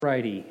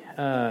Righty.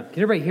 Can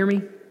everybody hear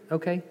me?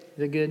 Okay.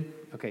 Is it good?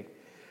 Okay.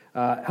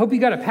 Hope you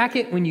got a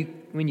packet when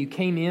you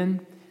came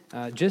in.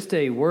 Just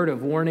a word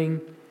of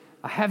warning.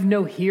 I have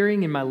no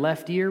hearing in my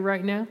left ear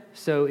right now,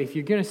 so if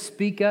you're going to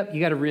speak up,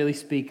 you got to really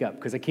speak up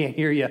because I can't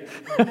hear you.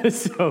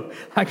 So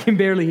I can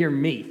barely hear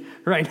me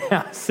right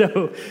now.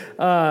 So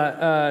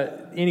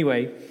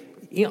anyway,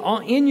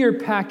 in your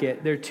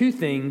packet, there are two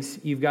things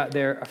you've got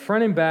there: a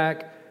front and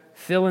back.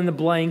 Fill in the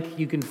blank.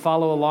 You can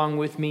follow along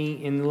with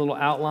me in the little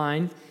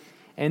outline.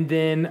 And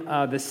then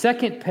the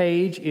second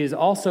page is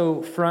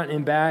also front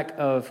and back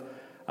of,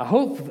 I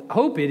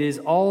hope it is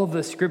all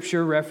the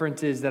scripture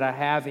references that I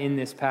have in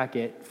this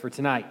packet for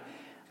tonight.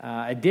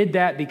 I did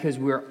that because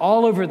we're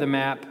all over the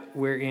map.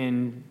 We're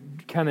in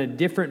kind of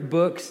different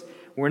books.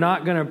 We're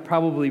not going to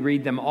probably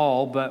read them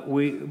all,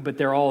 but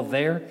they're all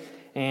there.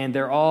 And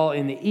they're all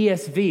in the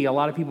ESV. A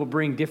lot of people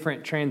bring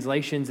different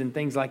translations and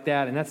things like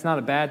that, and that's not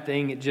a bad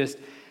thing. It just...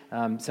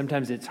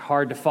 sometimes it's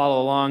hard to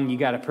follow along. You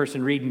got a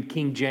person reading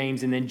King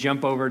James and then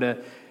jump over to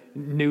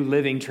New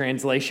Living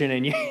Translation,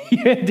 and you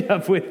end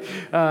up with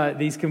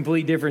these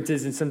complete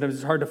differences, and sometimes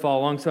it's hard to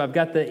follow along. So I've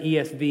got the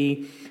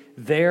ESV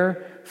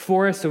there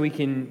for us so we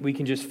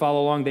can just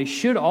follow along. They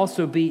should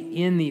also be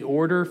in the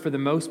order for the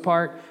most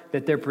part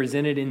that they're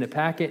presented in the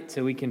packet,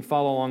 so we can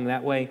follow along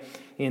that way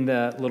in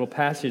the little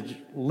passage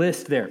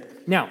list there.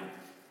 Now,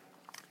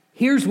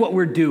 here's what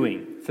we're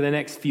doing for the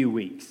next few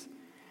weeks.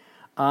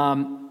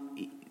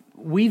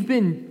 We've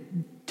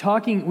been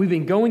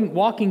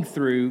walking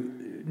through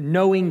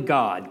knowing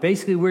God.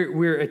 Basically,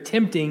 we're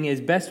attempting as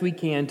best we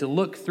can to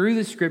look through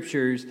the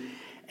scriptures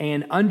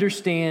and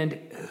understand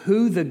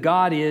who the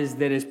God is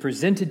that is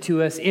presented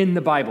to us in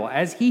the Bible,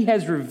 as He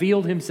has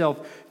revealed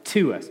Himself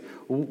to us.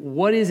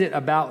 What is it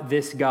about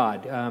this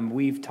God?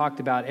 We've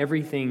talked about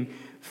everything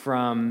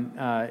from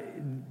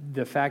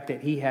the fact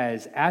that He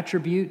has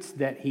attributes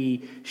that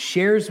He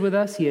shares with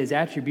us. He has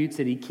attributes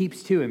that He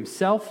keeps to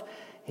Himself.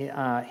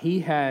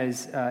 He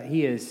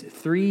is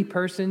three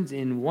persons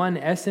in one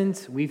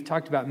essence. We've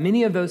talked about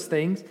many of those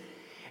things.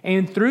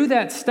 And through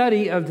that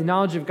study of the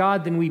knowledge of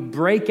God, then we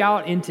break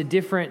out into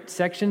different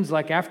sections.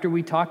 Like after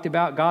we talked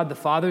about God the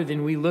Father,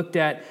 then we looked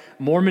at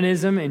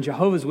Mormonism and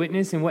Jehovah's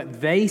Witness and what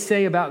they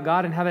say about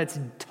God and how that's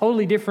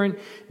totally different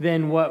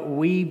than what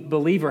we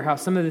believe, or how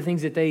some of the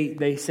things that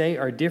they say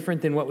are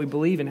different than what we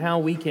believe, and how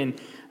we can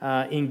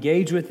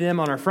engage with them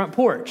on our front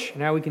porch,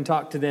 and how we can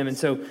talk to them. And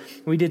so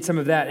we did some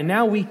of that. And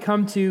now we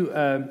come to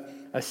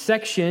a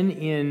section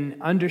in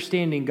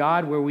Understanding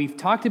God where we've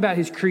talked about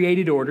His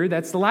created order.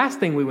 That's the last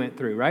thing we went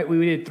through, right?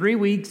 We did 3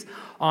 weeks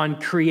on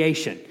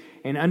creation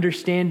and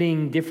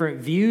understanding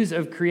different views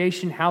of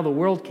creation, how the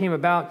world came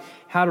about,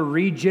 how to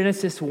read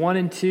Genesis 1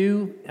 and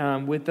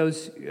 2 with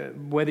those,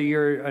 whether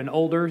you're an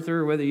old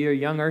earther, whether you're a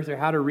young earther,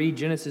 how to read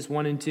Genesis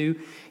 1 and 2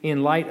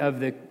 in light of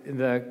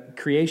the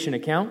creation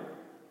account.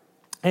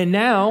 And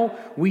now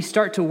we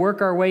start to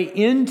work our way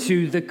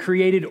into the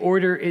created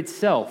order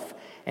itself.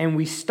 And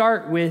we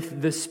start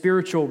with the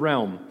spiritual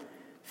realm,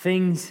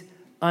 things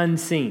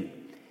unseen.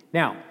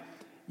 Now,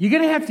 you're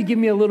going to have to give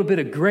me a little bit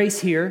of grace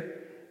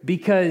here,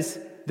 because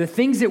the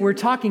things that we're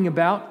talking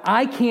about,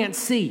 I can't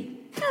see,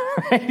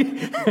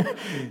 right?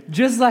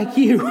 Just like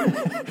you.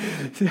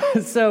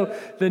 So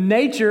the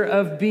nature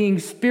of being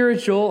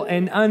spiritual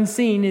and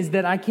unseen is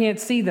that I can't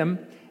see them.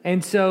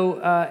 And so,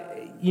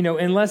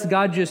 unless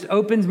God just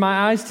opens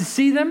my eyes to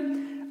see them,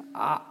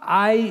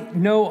 I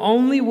know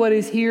only what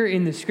is here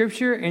in the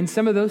scripture, and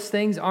some of those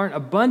things aren't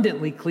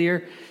abundantly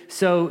clear.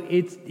 So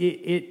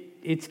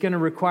it's going to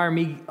require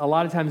me a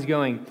lot of times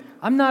going,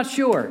 I'm not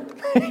sure,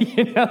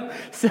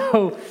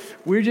 So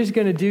we're just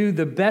going to do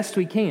the best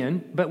we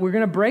can, but we're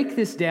going to break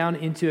this down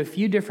into a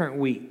few different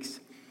weeks.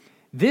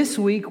 This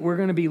week we're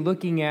going to be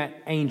looking at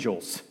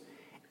angels,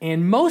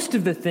 and most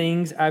of the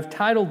things I've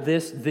titled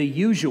this "The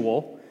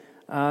Usual,"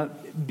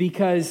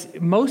 because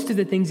most of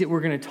the things that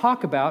we're going to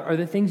talk about are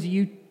the things that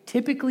you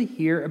typically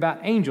hear about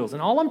angels.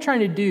 And all I'm trying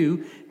to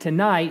do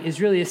tonight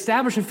is really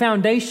establish a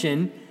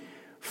foundation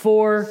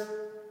for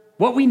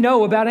what we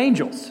know about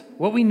angels,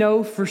 what we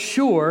know for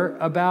sure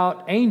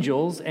about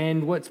angels,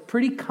 and what's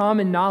pretty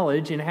common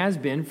knowledge and has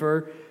been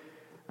for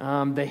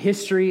the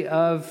history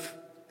of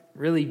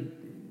really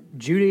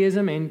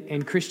Judaism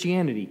and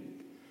Christianity.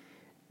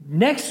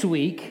 Next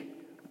week,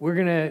 we're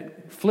going to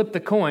flip the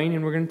coin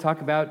and we're going to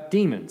talk about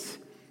demons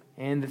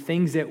and the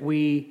things that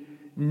we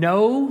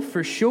know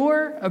for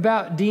sure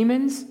about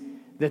demons,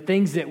 the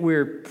things that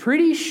we're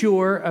pretty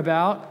sure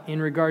about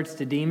in regards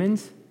to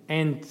demons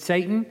and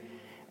Satan,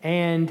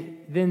 and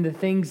then the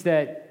things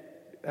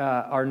that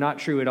are not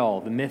true at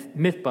all, the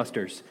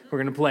Mythbusters we're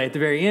going to play at the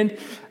very end.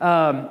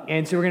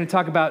 And so we're going to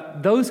talk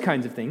about those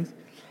kinds of things.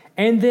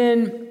 And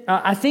then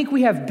I think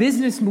we have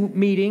business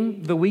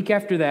meeting the week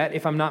after that,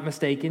 if I'm not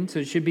mistaken. So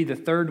it should be the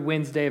third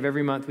Wednesday of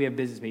every month we have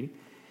business meeting.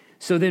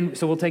 So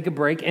we'll take a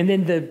break. And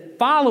then the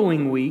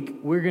following week,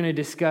 we're going to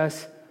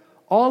discuss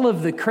all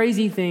of the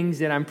crazy things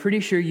that I'm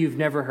pretty sure you've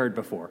never heard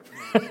before.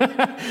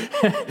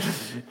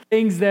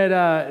 Things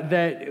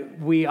that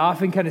we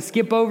often kind of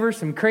skip over,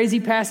 some crazy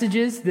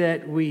passages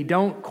that we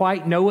don't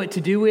quite know what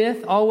to do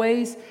with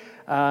always.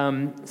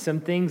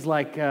 Some things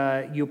like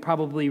you'll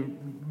probably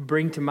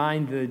bring to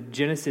mind the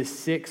Genesis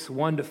 6,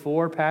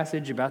 1-4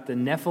 passage about the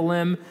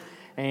Nephilim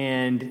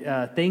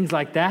and things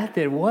like that,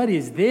 what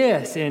is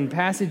this? And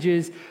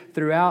passages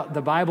throughout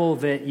the Bible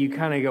that you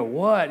kind of go,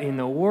 what in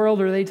the world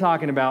are they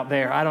talking about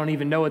there? I don't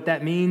even know what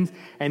that means.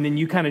 And then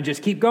you kind of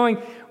just keep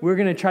going. We're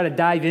going to try to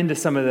dive into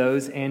some of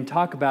those and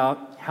talk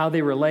about how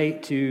they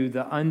relate to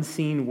the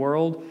unseen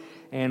world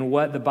and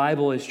what the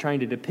Bible is trying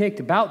to depict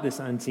about this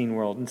unseen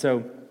world. And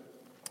so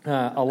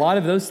a lot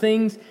of those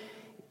things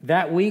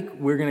that week,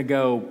 we're going to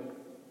go,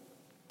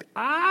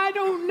 I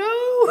don't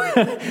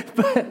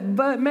know,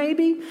 but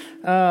maybe.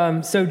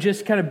 So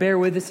just kind of bear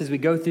with us as we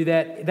go through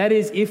that. That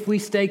is, if we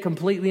stay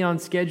completely on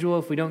schedule,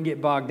 if we don't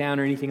get bogged down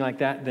or anything like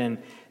that, then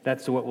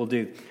that's what we'll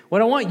do.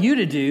 What I want you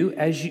to do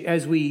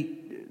as we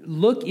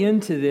look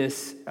into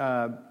this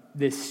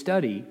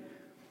study,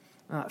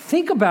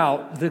 think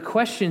about the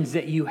questions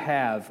that you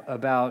have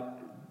about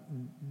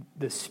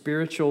the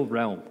spiritual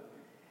realm.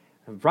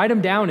 Write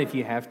them down if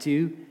you have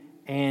to,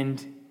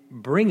 and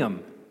bring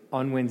them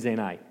on Wednesday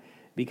night.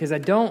 Because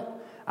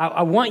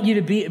I want you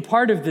to be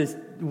part of this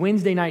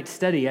Wednesday night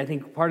study. I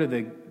think part of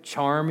the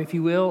charm, if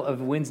you will,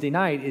 of Wednesday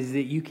night is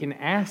that you can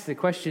ask the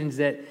questions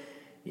that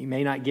you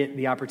may not get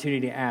the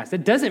opportunity to ask.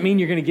 That doesn't mean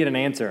you're going to get an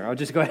answer. I'll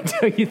just go ahead and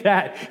tell you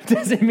that. It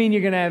doesn't mean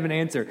you're going to have an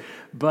answer.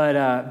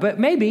 But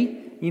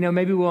maybe,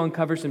 maybe we'll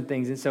uncover some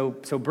things. And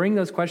so bring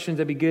those questions.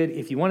 That'd be good.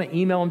 If you want to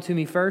email them to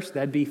me first,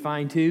 that'd be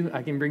fine too.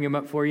 I can bring them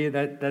up for you.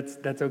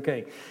 That's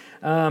okay.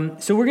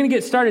 So we're going to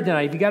get started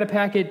tonight. If you got a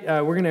packet,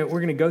 we're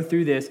going to go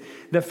through this.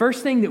 The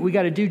first thing that we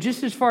got to do,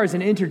 just as far as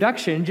an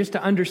introduction, just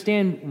to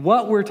understand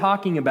what we're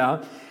talking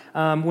about,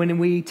 when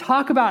we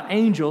talk about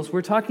angels,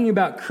 we're talking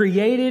about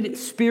created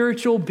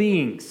spiritual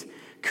beings.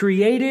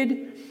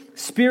 Created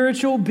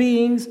spiritual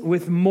beings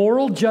with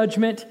moral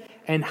judgment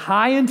and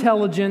high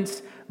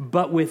intelligence,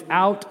 but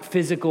without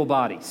physical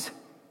bodies.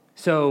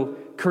 So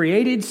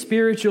created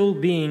spiritual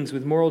beings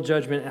with moral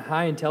judgment and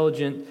high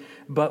intelligence,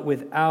 but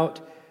without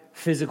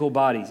physical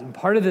bodies. And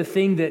part of the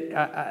thing that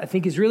I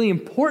think is really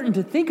important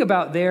to think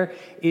about there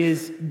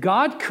is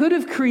God could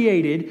have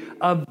created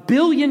 1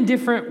 billion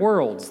different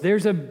worlds.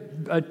 There's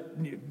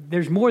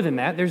more than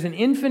that. There's an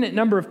infinite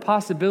number of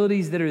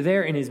possibilities that are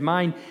there in his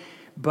mind,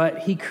 but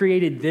he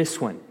created this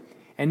one.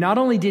 And not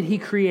only did he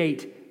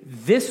create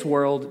this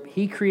world,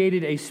 he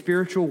created a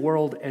spiritual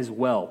world as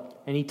well.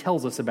 And he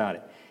tells us about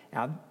it.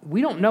 Now,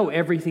 we don't know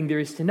everything there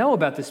is to know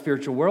about the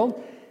spiritual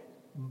world,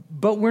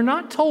 but we're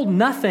not told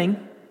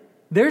nothing.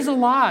 There's a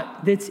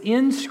lot that's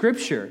in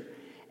Scripture,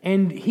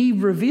 and he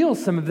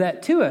reveals some of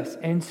that to us.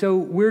 And so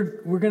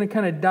we're going to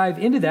kind of dive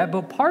into that.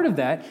 But part of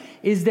that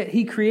is that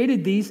he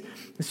created these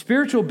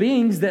spiritual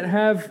beings that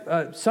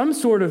have some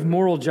sort of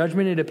moral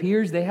judgment, it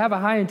appears. They have a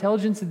high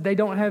intelligence, that they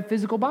don't have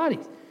physical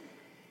bodies.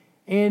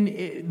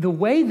 And the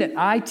way that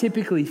I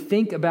typically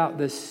think about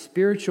the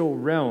spiritual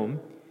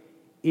realm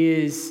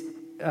is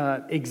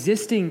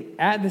existing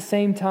at the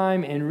same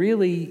time and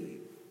really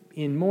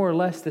in more or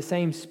less the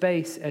same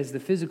space as the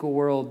physical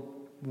world.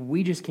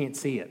 We just can't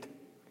see it.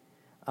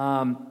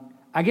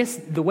 I guess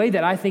the way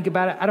that I think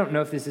about it, I don't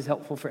know if this is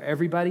helpful for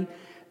everybody,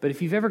 but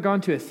if you've ever gone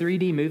to a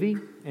 3D movie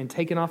and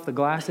taken off the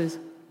glasses,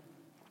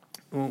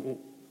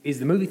 is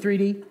the movie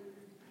 3D?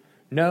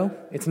 No,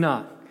 it's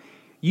not.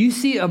 You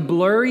see a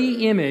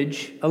blurry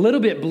image, a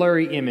little bit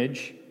blurry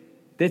image,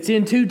 that's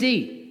in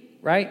 2D,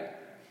 right?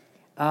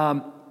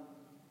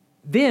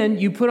 Then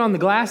you put on the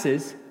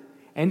glasses,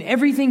 and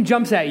everything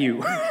jumps at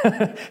you.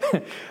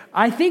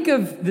 I think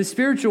of the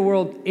spiritual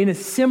world in a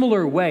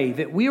similar way,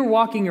 that we are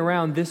walking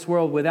around this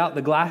world without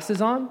the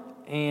glasses on,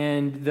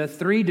 and the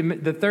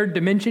third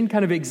dimension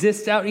kind of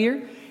exists out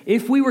here.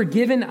 If we were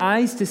given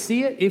eyes to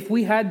see it, if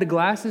we had the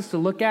glasses to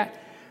look at,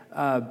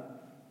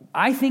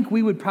 I think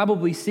we would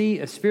probably see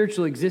a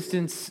spiritual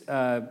existence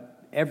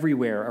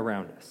everywhere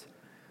around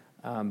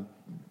us.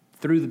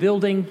 Through the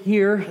building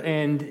here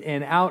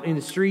and out in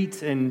the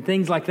streets and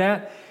things like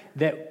that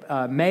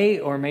may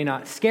or may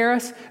not scare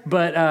us,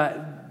 but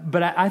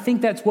I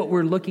think that's what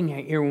we're looking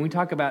at here when we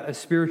talk about a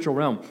spiritual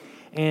realm.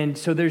 And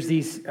so there's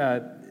these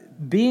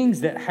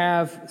beings that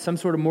have some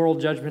sort of moral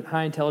judgment,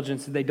 high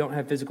intelligence, and they don't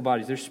have physical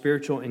bodies. They're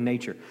spiritual in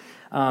nature.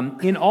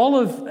 In all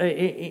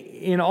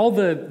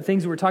the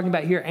things that we're talking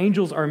about here,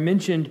 angels are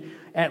mentioned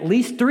at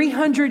least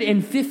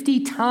 350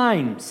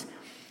 times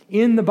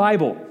in the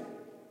Bible,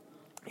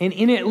 and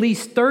in at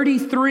least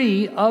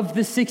 33 of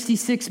the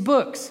 66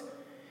 books.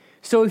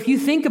 So if you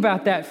think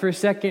about that for a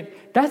second,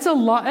 that's a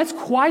lot. That's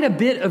quite a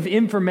bit of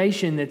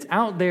information that's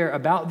out there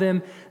about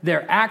them,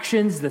 their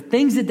actions, the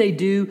things that they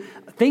do,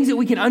 things that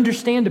we can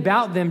understand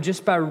about them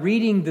just by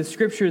reading the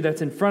Scripture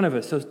that's in front of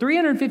us. So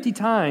 350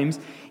 times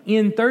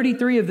in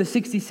 33 of the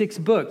 66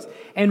 books.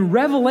 And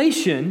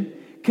Revelation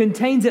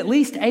contains at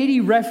least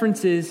 80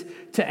 references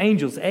to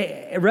angels.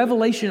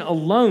 Revelation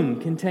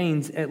alone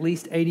contains at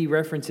least 80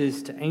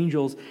 references to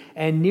angels,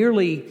 and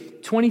nearly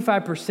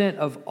 25%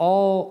 of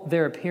all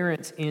their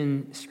appearance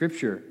in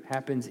Scripture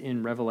happens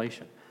in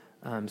Revelation.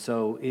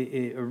 So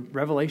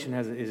Revelation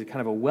is a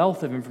kind of a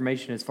wealth of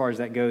information as far as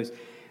that goes,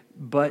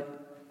 but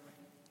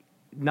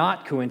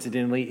not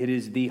coincidentally, it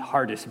is the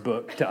hardest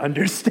book to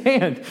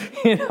understand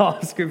in all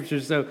of Scripture.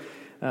 So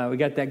we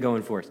got that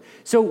going for us.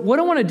 So what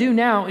I want to do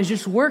now is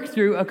just work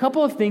through a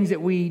couple of things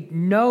that we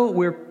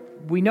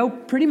know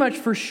pretty much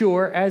for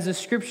sure as the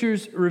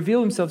Scriptures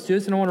reveal themselves to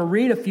us. And I want to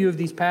read a few of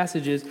these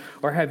passages,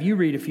 or have you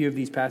read a few of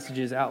these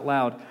passages out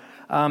loud.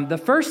 The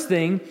first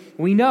thing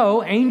we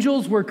know,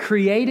 angels were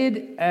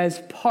created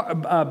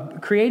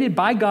created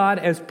by God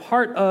as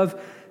part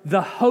of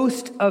the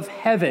host of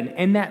heaven,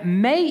 and that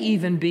may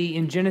even be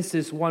in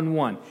Genesis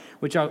 1:1,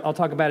 which I'll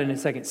talk about in a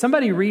second.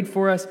 Somebody read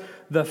for us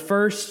the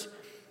first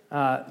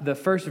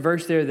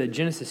verse there, the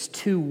Genesis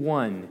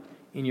 2:1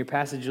 in your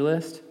passage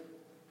list.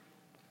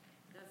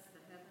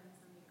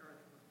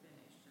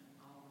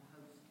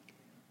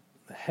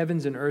 The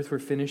heavens and earth were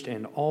finished,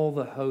 and all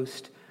the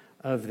host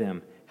of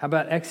them. How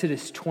about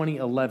Exodus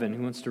 20:11?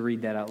 Who wants to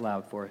read that out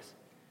loud for us?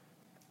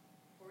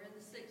 For in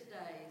the 6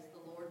 days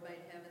the Lord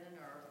made heaven and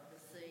earth, the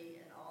sea,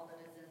 and all that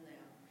is in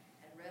them,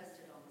 and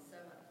rested on the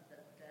seventh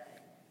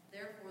day.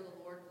 Therefore the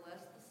Lord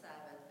blessed the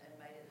Sabbath and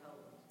made it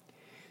holy.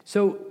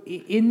 So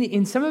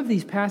in some of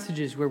these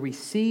passages where we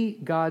see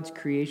God's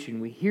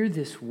creation, we hear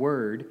this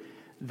word,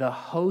 the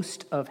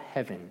host of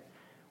heaven.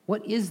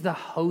 What is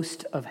the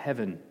host of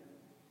heaven?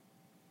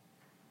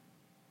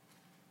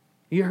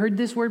 You heard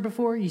this word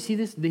before? You see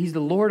this? He's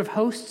the Lord of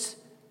hosts.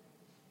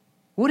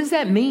 What does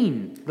that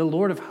mean, the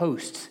Lord of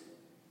hosts?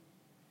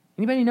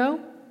 Anybody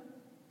know?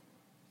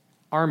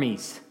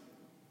 Armies.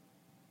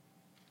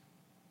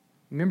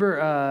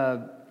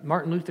 Remember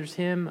Martin Luther's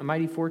hymn, "A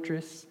Mighty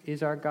Fortress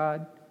is Our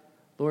God"?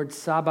 Lord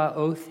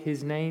Sabaoth,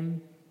 his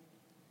name.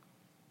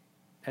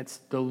 That's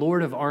the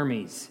Lord of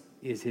armies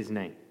is his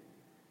name.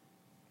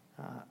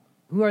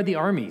 Who are the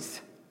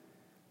armies?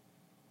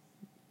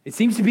 It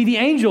seems to be the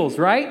angels,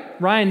 right?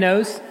 Ryan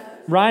knows.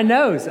 I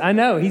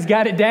know. He's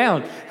got it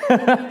down.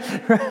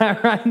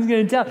 Ryan's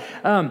going to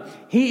tell.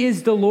 He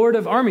is the Lord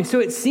of armies. So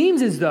it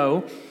seems as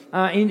though,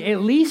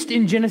 at least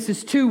in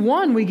Genesis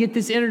 2:1, we get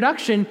this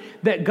introduction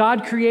that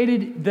God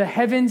created the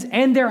heavens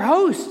and their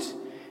hosts,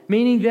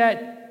 meaning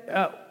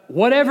that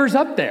whatever's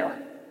up there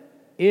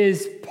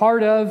is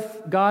part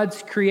of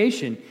God's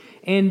creation.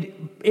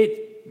 And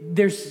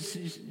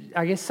there's,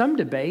 I guess, some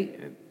debate,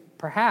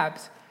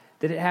 perhaps,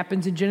 that it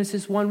happens in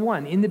Genesis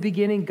 1:1. In the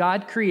beginning,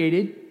 God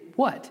created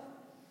what?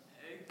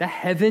 The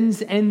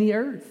heavens and the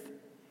earth.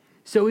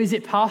 So is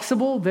it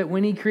possible that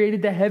when he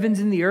created the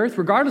heavens and the earth,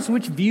 regardless of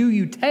which view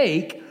you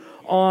take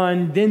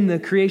on then the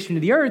creation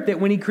of the earth, that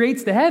when he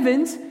creates the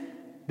heavens,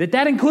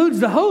 that includes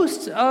the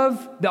hosts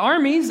of the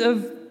armies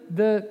of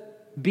the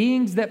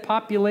beings that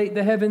populate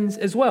the heavens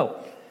as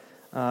well?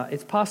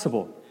 It's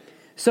possible.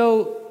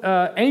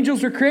 So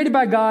angels were created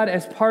by God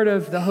as part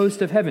of the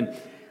host of heaven.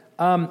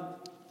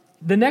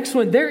 The next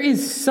one, there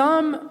is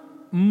some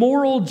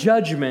moral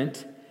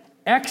judgment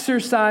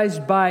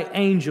exercised by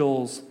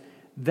angels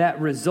that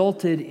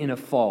resulted in a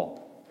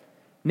fall.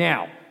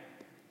 Now,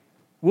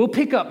 we'll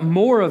pick up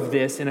more of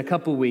this in a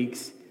couple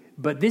weeks,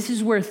 but this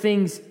is where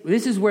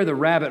the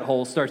rabbit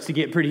hole starts to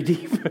get pretty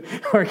deep,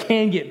 or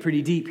can get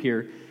pretty deep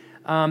here.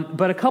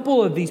 But a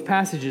couple of these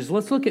passages,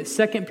 let's look at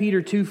 2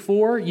 Peter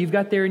 2:4. You've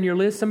got there in your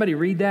list. Somebody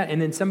read that, and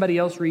then somebody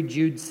else read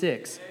Jude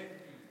 6.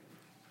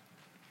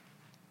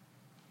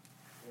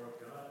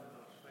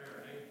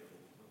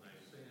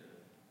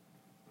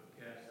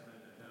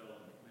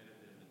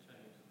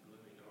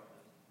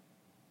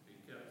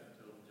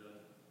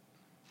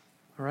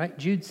 All right,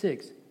 Jude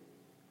 6. And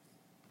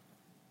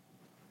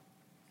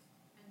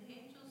the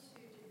angels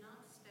who did not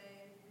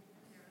stay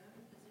in their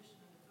own position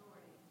of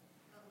authority,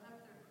 but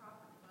left their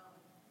proper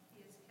dwelling,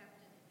 he has kept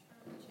in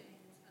eternal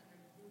chains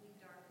under gloomy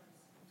darkness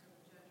until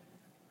the judgment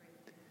of the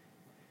great day.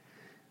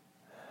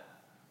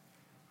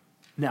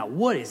 Now,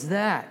 what is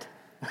that?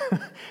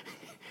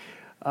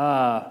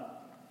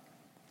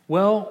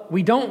 Well,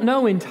 we don't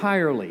know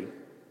entirely.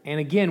 And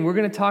again, we're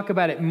going to talk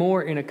about it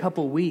more in a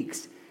couple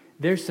weeks.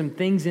 There's some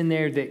things in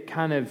there that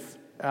kind of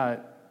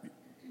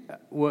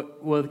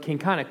can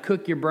kind of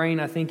cook your brain,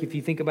 I think, if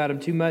you think about them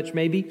too much,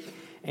 maybe.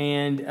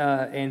 And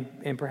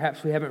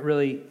perhaps we haven't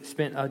really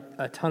spent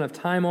a ton of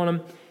time on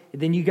them.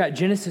 And then you got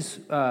Genesis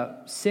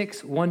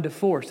 6,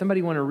 1-4.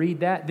 Somebody want to read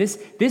that?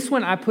 This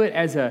one I put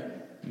as a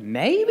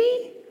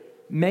maybe?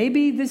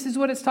 Maybe this is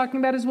what it's talking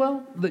about as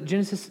well? Look,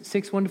 Genesis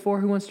 6,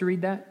 1-4. Who wants to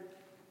read that?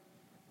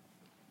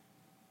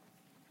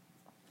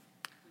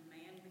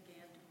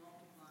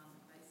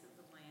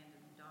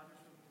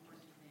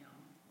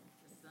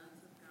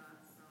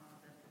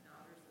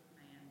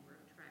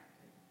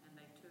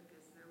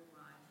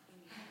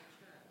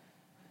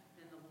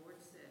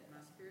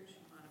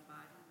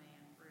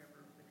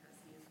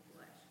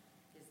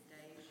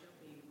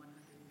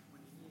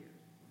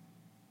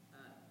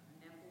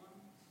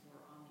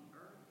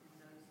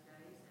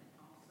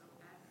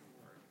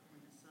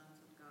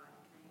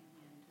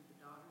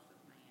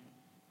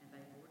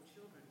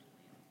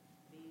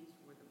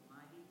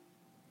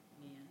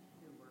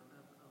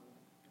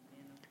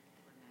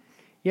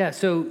 Yeah,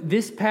 so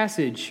this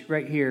passage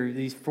right here,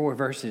 these 4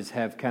 verses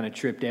have kind of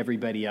tripped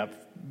everybody up,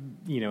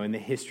 in the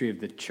history of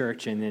the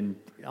church and then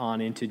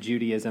on into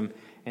Judaism.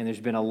 And there's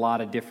been a lot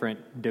of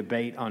different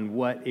debate on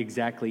what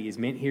exactly is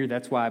meant here.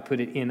 That's why I put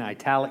it in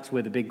italics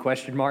with a big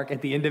question mark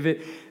at the end of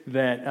it,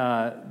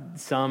 that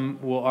some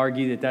will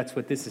argue that that's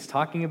what this is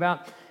talking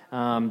about,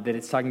 that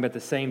it's talking about the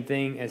same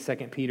thing as 2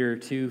 Peter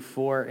 2,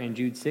 4, and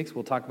Jude 6.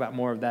 We'll talk about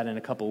more of that in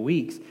a couple of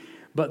weeks.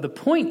 But the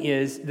point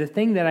is, the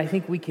thing that I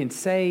think we can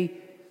say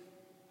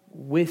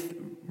with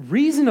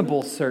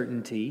reasonable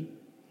certainty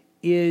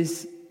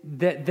is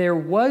that there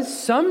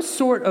was some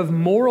sort of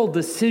moral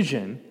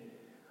decision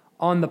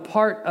on the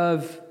part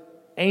of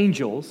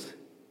angels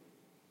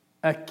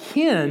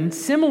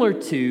similar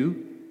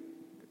to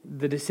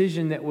the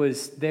decision that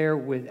was there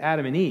with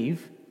Adam and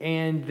Eve,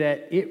 and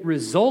that it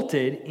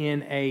resulted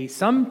in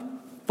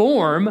some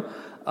form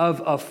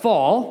of a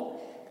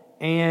fall,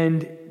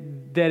 and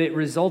that it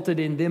resulted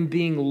in them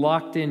being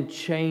locked in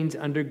chains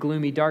under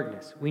gloomy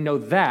darkness. We know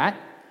that.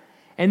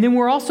 And then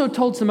we're also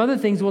told some other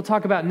things we'll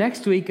talk about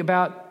next week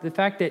about the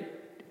fact that,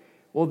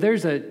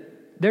 there's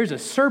a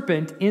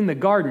serpent in the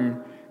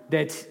garden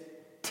that's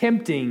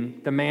tempting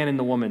the man and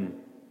the woman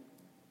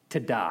to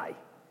die.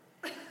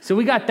 So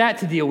we got that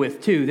to deal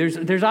with too.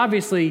 There's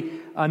obviously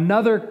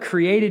another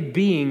created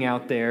being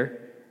out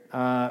there.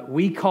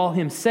 We call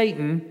him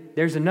Satan.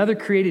 There's another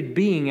created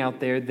being out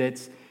there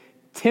that's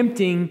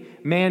tempting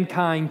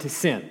mankind to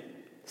sin.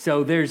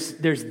 So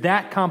there's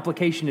that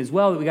complication as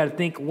well that we got to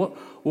think,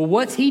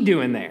 what's he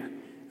doing there?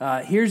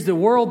 Here's the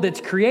world that's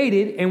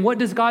created, and what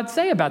does God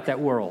say about that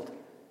world?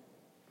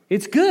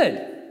 It's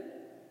good.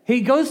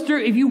 He goes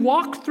through, if you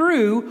walk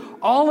through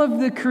all of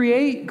the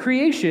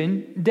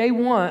creation, day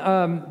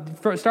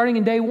one, starting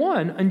in day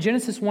 1, in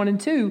Genesis 1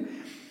 and 2,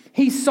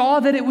 he saw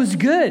that it was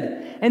good.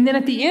 And then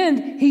at the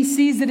end, he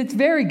sees that it's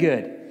very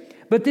good.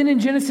 But then in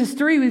Genesis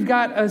 3, we've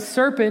got a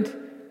serpent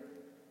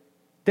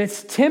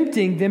that's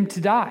tempting them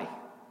to die.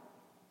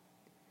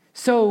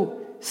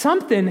 So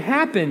something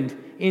happened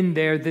in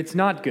there that's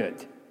not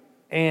good.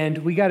 And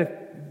we got to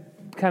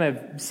kind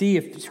of see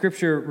if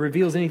Scripture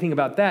reveals anything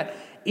about that.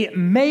 It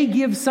may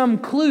give some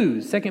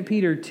clues. 2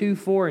 Peter 2,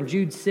 4 and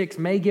Jude 6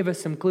 may give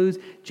us some clues.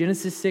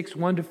 Genesis 6,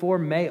 1 to 4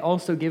 may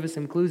also give us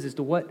some clues as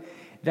to what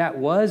that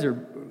was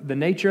or the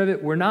nature of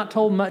it. We're not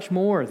told much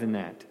more than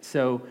that.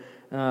 So,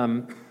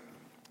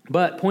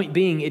 but point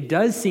being, it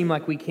does seem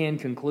like we can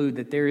conclude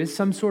that there is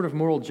some sort of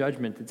moral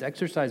judgment that's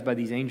exercised by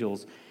these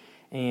angels.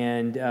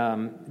 And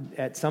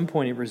at some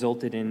point it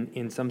resulted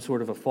in some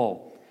sort of a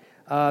fall.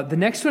 The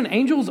next one,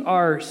 angels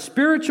are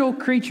spiritual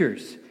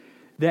creatures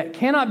that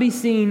cannot be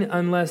seen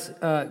unless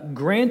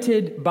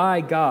granted by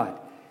God.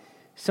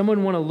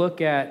 Someone want to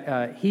look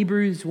at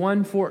Hebrews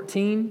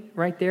 1:14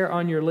 right there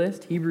on your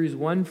list, Hebrews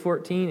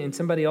 1:14, and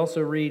somebody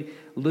also read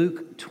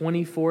Luke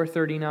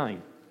 24:39.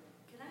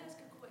 Can I ask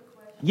a quick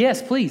question?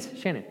 Yes, please,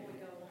 Shannon. Before we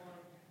go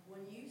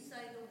on, when you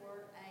say the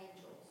word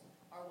angels,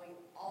 are we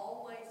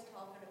always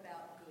talking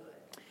about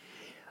good?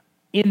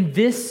 In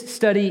this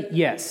study,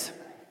 yes.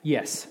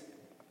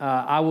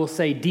 I will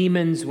say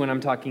demons when I'm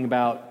talking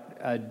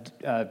about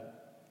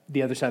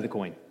the other side of the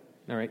coin.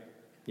 All right?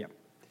 Yeah.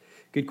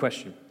 Good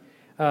question.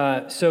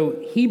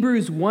 So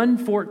Hebrews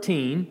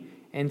 1:14,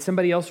 and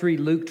somebody else read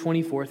Luke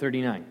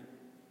 24:39.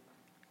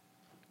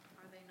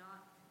 Are they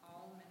not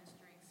all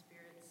ministering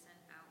spirits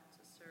sent out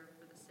to serve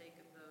for the sake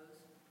of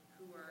those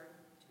who are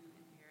to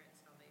inherit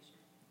salvation?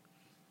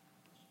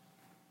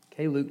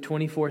 Okay, Luke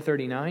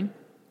 24:39.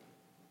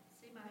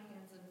 See my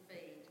hands and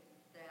feet,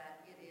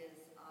 that it is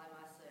I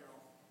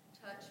myself.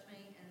 Touch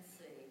me and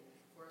see,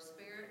 for a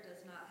spirit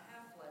does not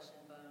have flesh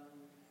and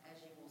bone,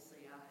 as you will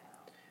see I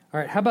have. All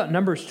right, how about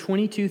Numbers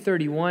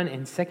 22:31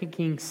 and 2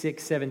 Kings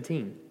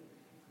 6:17?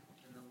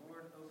 And the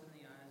Lord opened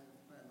the eyes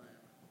of Balaam,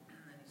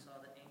 and he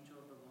saw the angel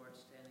of the Lord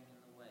standing in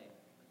the way.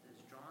 With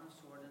his drawn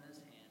sword in his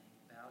hand, he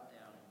bowed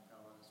down and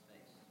fell on his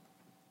face.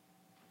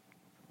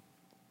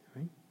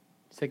 All right,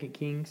 2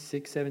 Kings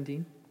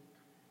 6:17.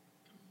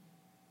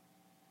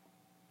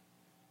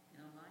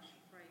 And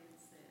Elisha prayed and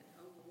said,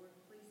 O Lord,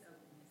 please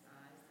open his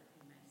eyes that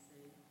he may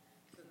see.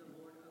 So the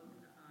Lord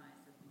opened the eyes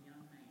of the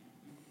young man,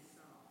 and he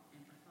saw,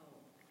 and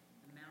behold,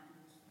 the mountain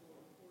was full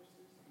of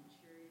horses and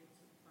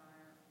chariots of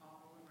fire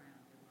all around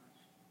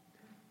Elisha.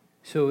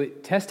 So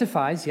it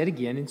testifies yet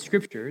again in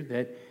Scripture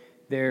that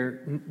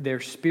they're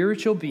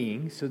spiritual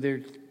beings, so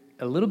they're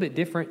a little bit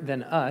different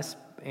than us,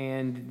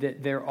 and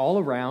that they're all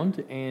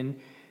around, and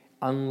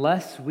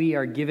unless we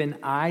are given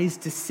eyes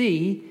to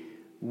see,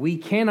 we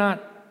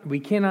cannot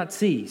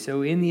see.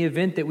 So in the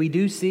event that we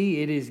do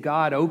see, it is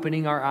God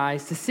opening our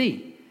eyes to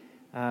see.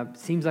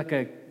 Seems like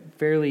a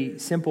fairly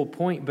simple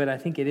point, but I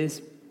think it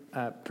is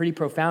pretty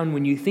profound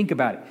when you think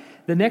about it.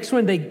 The next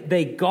one,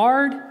 they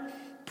guard,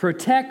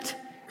 protect,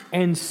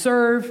 and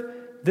serve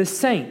the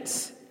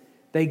saints.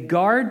 They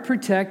guard,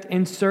 protect,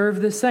 and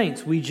serve the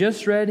saints. We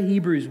just read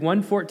Hebrews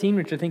 1:14,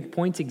 which I think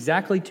points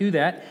exactly to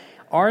that.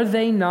 Are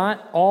they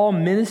not all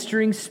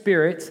ministering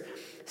spirits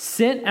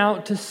sent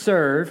out to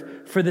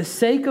serve for the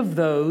sake of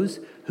those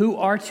who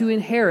are to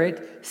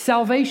inherit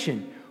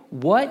salvation?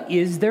 what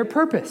is their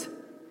purpose?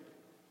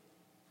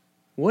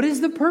 What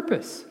is the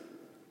purpose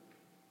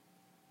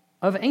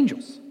of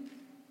angels?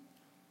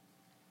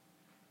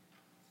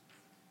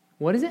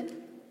 What is it?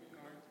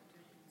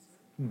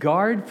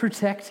 Guard,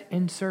 protect,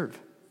 and serve.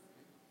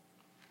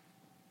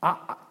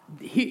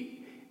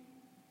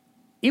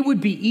 It would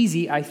be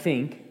easy, I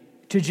think,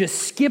 to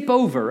just skip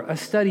over a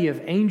study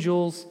of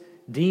angels,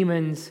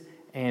 demons,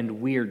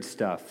 and weird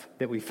stuff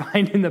that we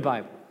find in the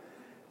Bible,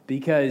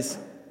 because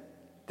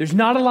there's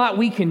not a lot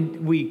we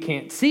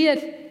can't see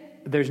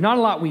it. There's not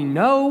a lot we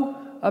know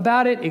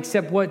about it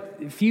except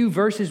what few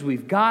verses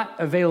we've got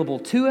available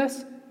to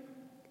us.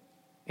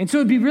 And so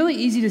it'd be really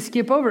easy to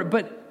skip over it,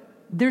 but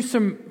there's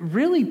some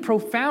really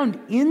profound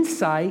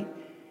insight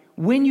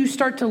when you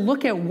start to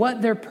look at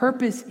what their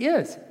purpose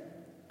is.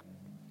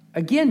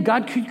 Again,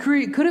 God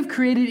could have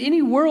created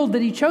any world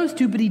that he chose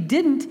to, but he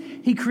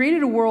didn't. He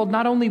created a world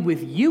not only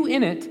with you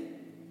in it,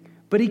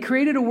 but he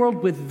created a world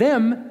with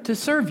them to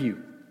serve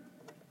you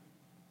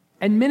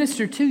and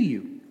minister to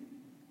you.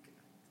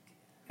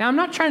 Now, I'm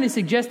not trying to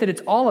suggest that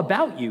it's all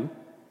about you.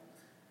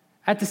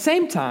 At the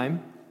same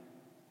time,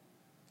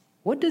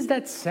 what does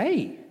that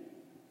say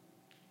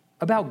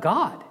about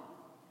God?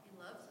 He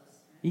loves us.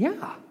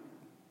 Yeah.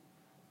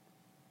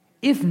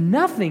 If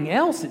nothing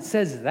else, it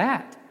says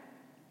that.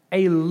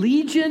 A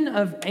legion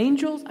of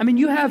angels. I mean,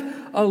 you have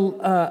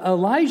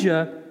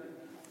Elisha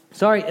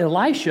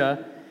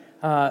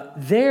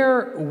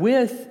there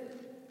with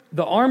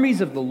the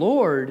armies of the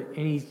Lord,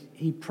 and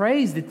he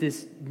prays that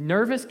this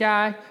nervous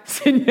guy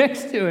sitting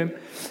next to him,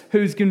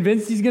 who's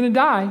convinced he's going to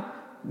die,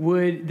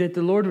 that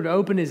the Lord would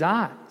open his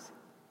eyes.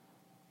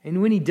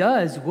 And when he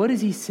does, what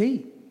does he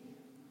see?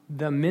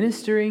 The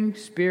ministering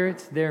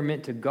spirits there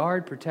meant to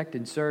guard, protect,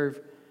 and serve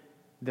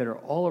that are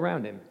all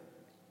around him.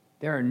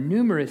 There are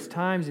numerous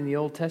times in the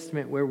Old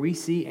Testament where we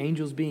see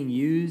angels being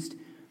used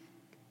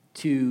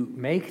to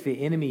make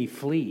the enemy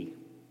flee.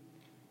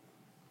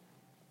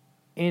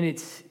 And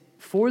it's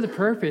for the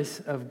purpose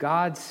of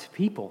God's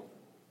people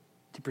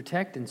to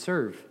protect and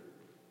serve,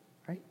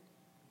 right?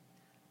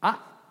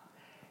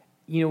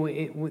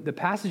 The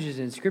passages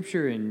in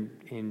Scripture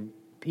in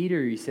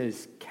Peter, he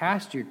says,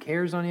 cast your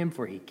cares on him,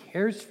 for he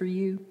cares for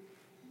you.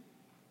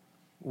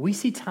 We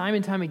see time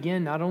and time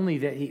again, not only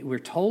that we're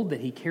told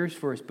that he cares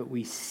for us, but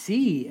we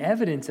see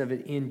evidence of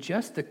it in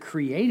just the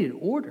created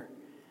order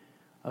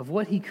of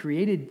what he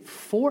created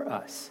for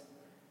us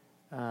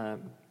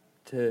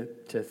to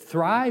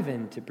thrive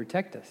and to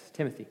protect us.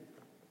 Timothy.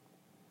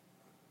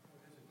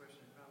 Here's a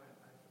question and comment.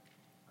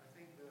 I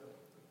think the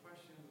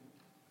question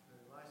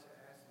that Elisha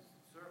asked his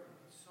servant,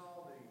 he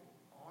saw the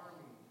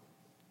army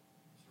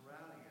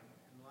surrounding him,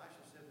 and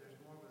Elisha said there's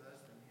more with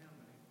us than him,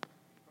 and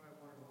he probably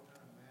wondered what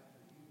kind of math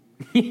that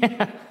you use.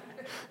 Yeah.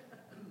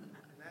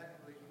 And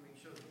that really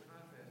shows the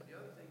contrast. The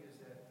other thing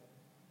is that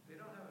they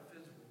don't have a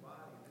physical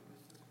body.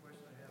 This is the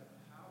question I have.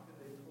 How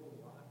can they pull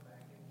Lot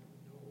back into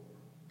the door?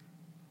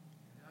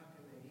 And how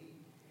can they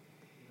eat?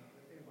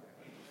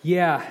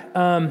 Yeah.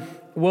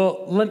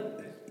 Well,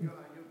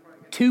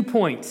 2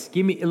 points.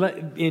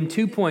 In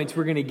 2 points,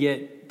 we're going to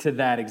get to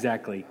that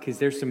exactly, because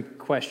there's some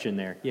question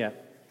there. Yeah.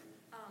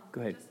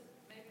 Go ahead.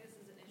 Maybe this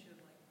is an issue of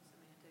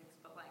semantics,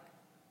 but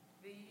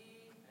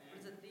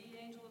was it the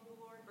angel of the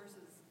Lord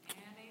versus an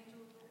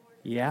angel of the Lord?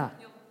 Yeah.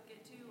 You'll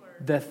get to, or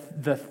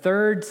The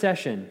third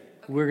session,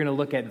 we're going to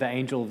look at the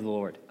angel of the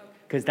Lord,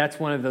 because that's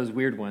one of those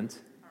weird ones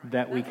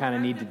that we kind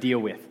of need to deal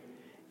with.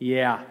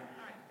 Yeah. all right,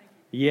 thank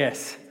you.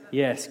 Yes.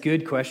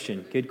 Good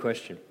question.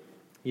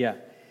 Yeah.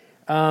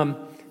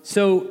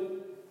 So,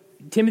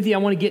 Timothy, I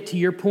want to get to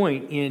your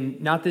point in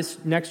not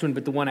this next one,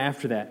 but the one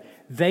after that.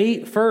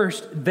 They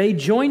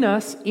join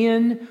us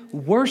in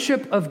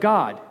worship of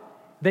God.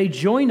 They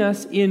join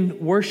us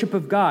in worship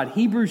of God.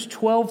 Hebrews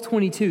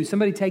 12:22.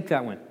 Somebody take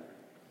that one.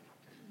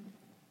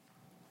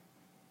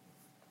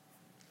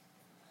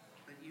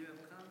 But you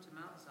have come to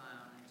Mount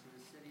Zion and to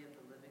the city of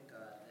the living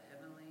God, the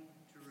heavenly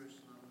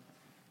Jerusalem,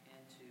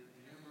 and to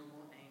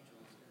innumerable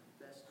angels in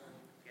festal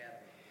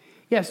gathering.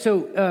 Yeah,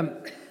 so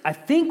I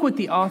think what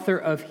the author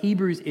of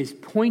Hebrews is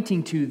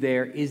pointing to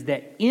there is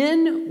that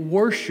in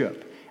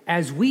worship,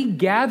 as we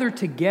gather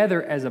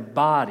together as a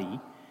body,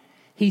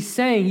 he's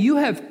saying, you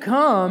have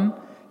come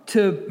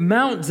to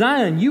Mount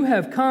Zion. You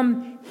have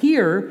come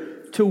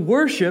here to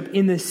worship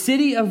in the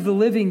city of the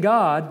living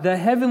God, the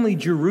heavenly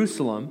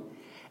Jerusalem.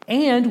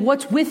 And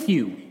what's with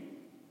you?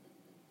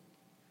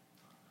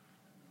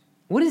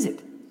 What is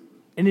it?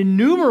 An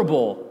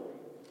innumerable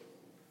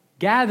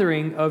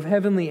gathering of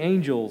heavenly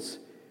angels,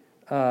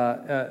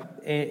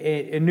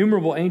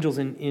 innumerable angels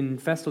in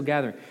festal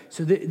gathering.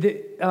 So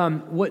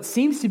what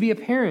seems to be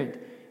apparent,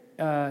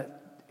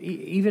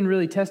 even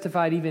really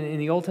testified even in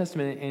the Old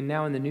Testament and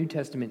now in the New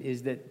Testament,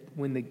 is that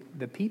when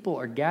the people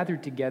are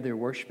gathered together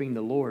worshiping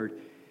the Lord,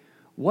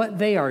 what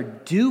they are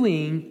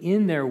doing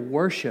in their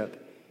worship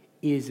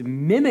is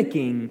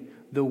mimicking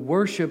the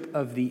worship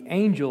of the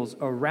angels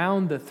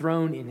around the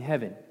throne in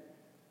heaven.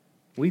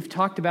 We've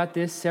talked about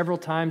this several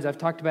times. I've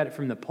talked about it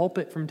from the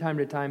pulpit from time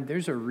to time.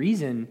 There's a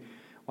reason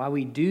why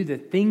we do the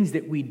things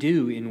that we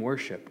do in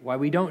worship, why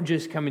we don't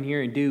just come in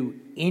here and do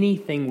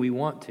anything we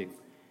want to.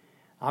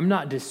 I'm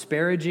not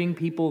disparaging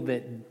people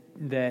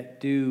that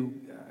do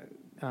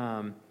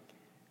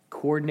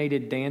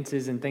coordinated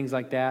dances and things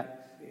like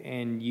that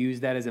and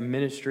use that as a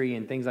ministry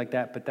and things like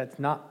that, but that's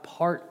not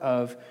part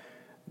of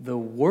the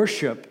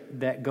worship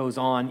that goes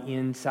on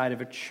inside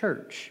of a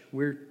church.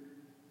 We're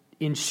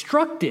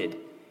instructed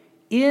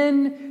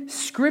in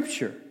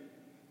Scripture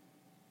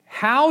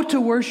how to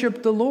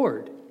worship the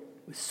Lord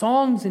with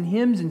songs and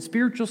hymns and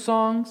spiritual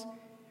songs,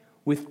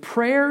 with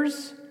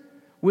prayers,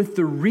 with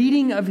the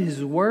reading of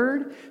His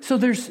Word. So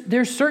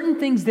there's certain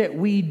things that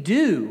we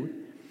do,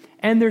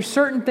 and there's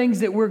certain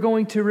things that we're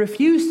going to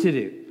refuse to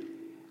do,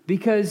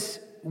 because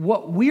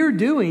what we're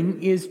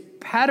doing is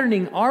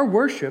patterning our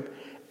worship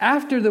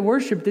after the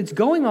worship that's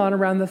going on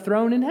around the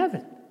throne in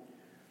heaven.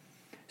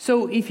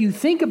 So if you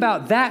think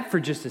about that for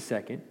just a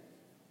second,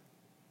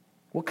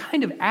 what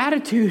kind of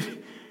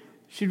attitude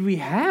should we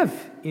have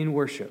in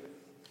worship?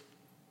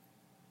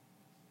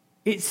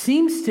 It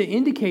seems to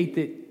indicate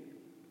that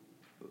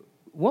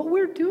what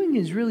we're doing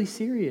is really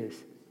serious.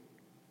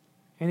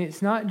 And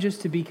it's not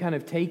just to be kind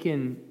of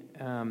taken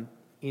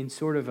in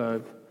sort of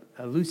a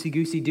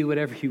loosey-goosey, do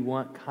whatever you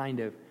want kind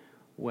of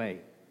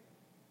way.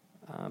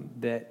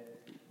 That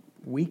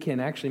we can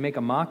actually make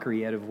a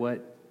mockery out of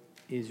what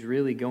is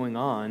really going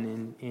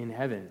on in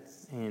heaven.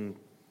 And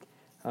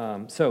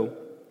so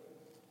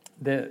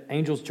the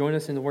angels join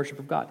us in the worship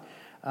of God.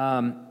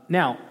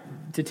 Now,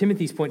 to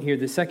Timothy's point here,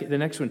 the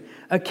next one.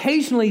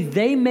 Occasionally,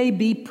 they may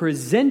be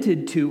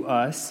presented to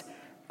us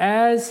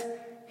as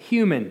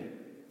human.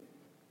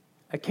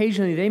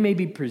 Occasionally, they may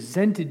be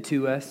presented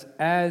to us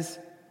as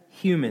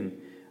human.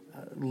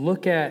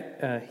 Look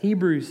at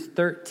Hebrews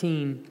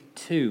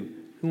 13:2.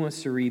 Who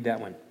wants to read that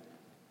one?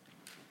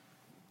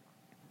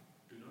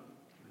 Do not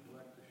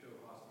neglect to show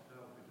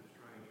hospitality to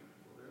strangers,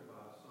 for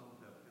thereby some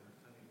have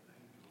entertained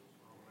angels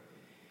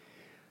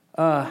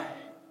already.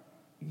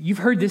 You've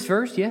heard this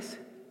verse, yes?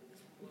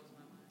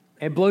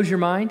 It blows your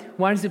mind.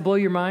 Why does it blow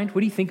your mind?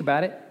 What do you think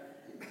about it?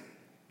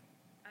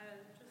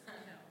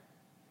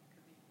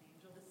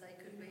 They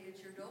could be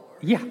at your door.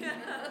 Yeah.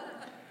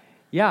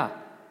 Yeah.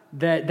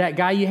 That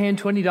guy you hand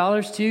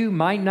 $20 to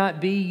might not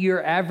be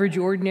your average,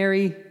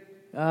 ordinary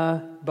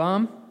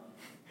bum,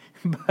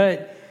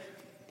 but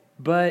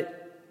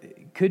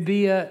could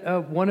be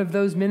one of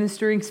those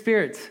ministering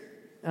spirits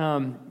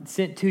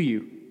sent to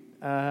you.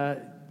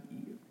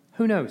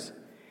 Who knows?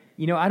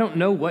 You know, I don't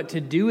know what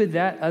to do with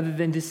that other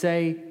than to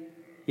say,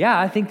 yeah,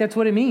 I think that's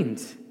what it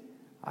means.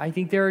 I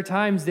think there are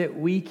times that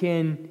we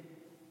can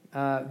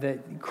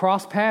that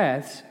cross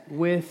paths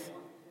with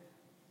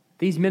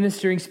these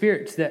ministering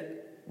spirits that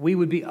we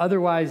would be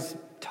otherwise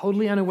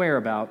totally unaware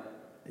about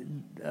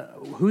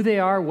who they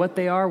are, what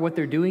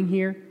they're doing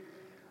here,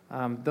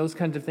 those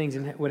kinds of things,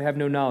 and would have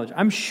no knowledge.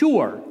 I'm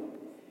sure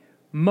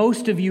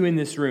most of you in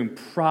this room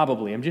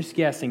probably, I'm just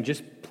guessing,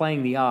 just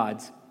playing the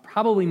odds,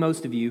 probably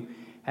most of you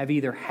have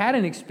either had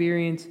an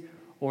experience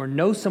or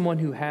know someone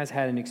who has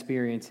had an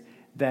experience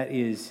that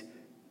is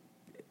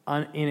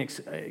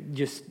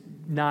just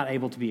not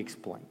able to be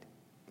explained.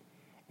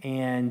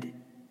 And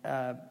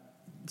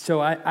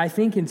so I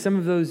think in some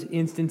of those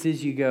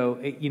instances you go,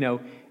 you know,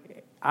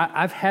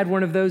 I've had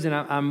one of those, and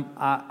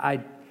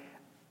I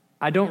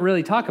don't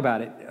really talk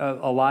about it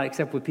a lot,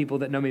 except with people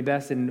that know me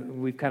best,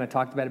 and we've kind of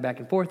talked about it back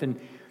and forth.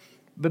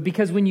 But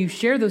because when you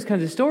share those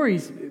kinds of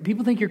stories,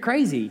 people think you're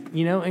crazy,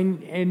 you know,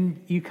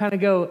 and you kind of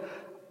go,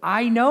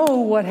 I know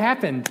what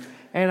happened,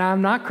 and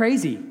I'm not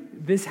crazy.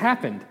 This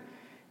happened.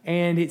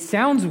 And it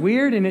sounds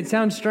weird, and it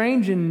sounds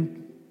strange,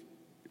 and,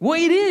 well,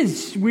 it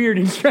is weird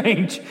and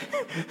strange.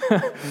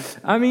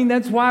 I mean,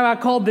 that's why I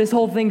called this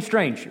whole thing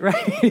strange,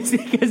 right? It's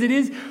because it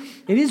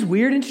is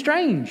weird and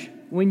strange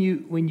when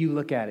you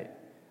look at it.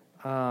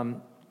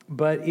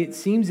 But it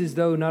seems as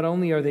though not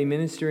only are they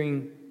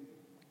ministering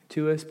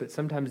to us, but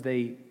sometimes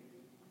they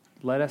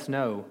let us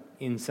know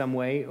in some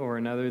way or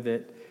another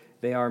that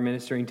they are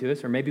ministering to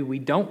us, or maybe we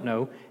don't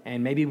know,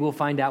 and maybe we'll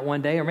find out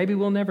one day, or maybe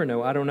we'll never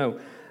know. I don't know.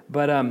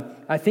 But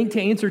I think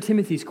to answer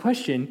Timothy's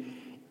question,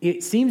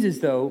 it seems as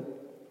though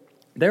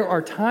there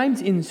are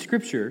times in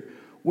Scripture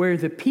where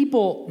the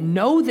people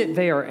know that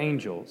they are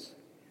angels,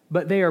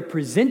 but they are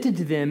presented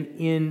to them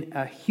in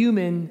a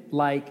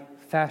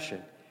human-like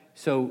fashion.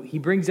 So he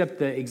brings up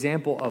the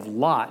example of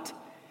Lot,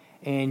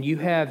 and you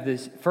have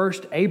this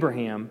first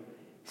Abraham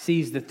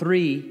sees the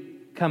three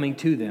coming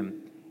to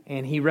them,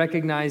 and he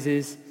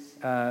recognizes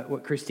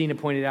what Christina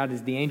pointed out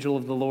is the angel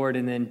of the Lord,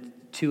 and then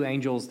two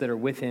angels that are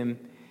with him,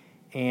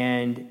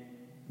 and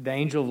the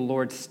angel of the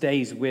Lord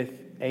stays with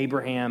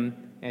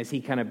Abraham as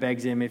he kind of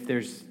begs him if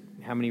there's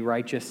how many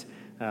righteous,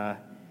 all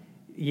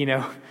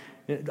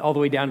the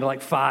way down to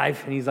like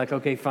 5, and he's like,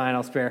 okay, fine,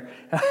 I'll spare,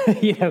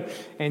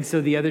 and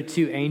so the other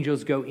two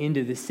angels go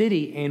into the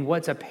city, and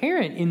what's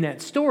apparent in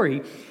that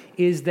story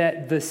is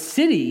that the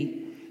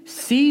city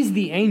sees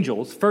the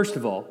angels, first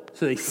of all,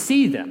 so they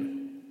see them,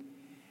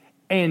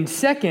 and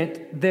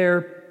second,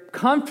 they're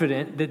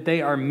confident that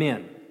they are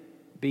men,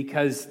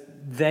 because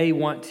they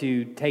want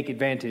to take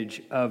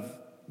advantage of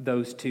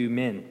those two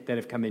men that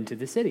have come into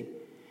the city.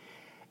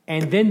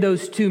 And then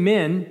those two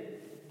men,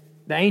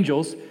 the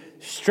angels,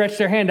 stretch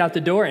their hand out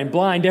the door and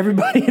blind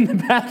everybody in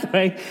the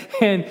pathway,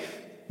 and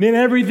then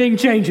everything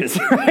changes,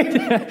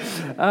 right?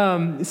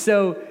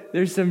 So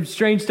there's some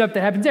strange stuff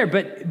that happens there.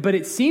 But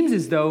it seems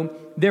as though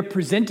they're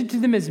presented to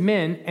them as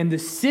men, and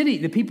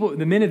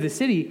the men of the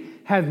city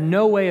have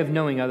no way of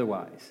knowing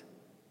otherwise.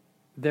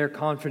 They're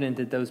confident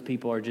that those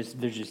people they're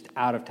just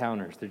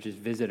out-of-towners. They're just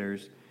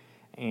visitors,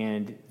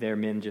 and they're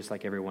men just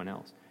like everyone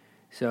else.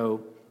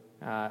 So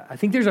I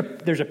think there's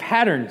a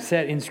pattern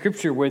set in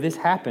Scripture where this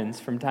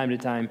happens from time to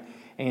time,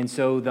 and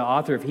so the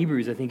author of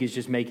Hebrews, I think, is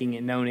just making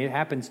it known. It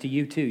happens to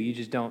you too. You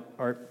just don't,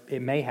 or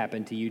it may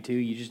happen to you too.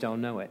 You just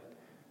don't know it.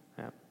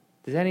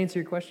 Does that answer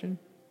your question?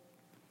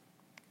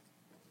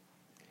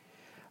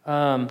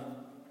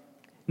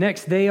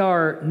 Next, they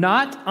are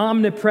not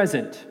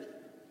omnipresent,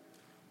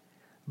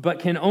 but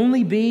can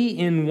only be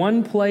in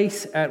one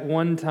place at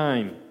one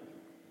time.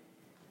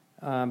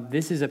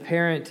 This is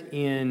apparent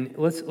in,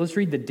 let's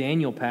read the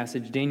Daniel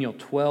passage, Daniel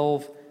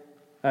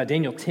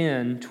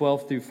 10,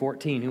 12 through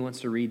 14. Who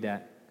wants to read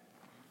that?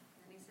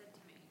 And he said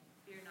to me,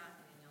 "Fear not,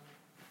 Daniel,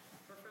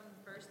 for from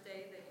the first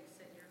day that you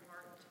set your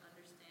heart to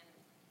understand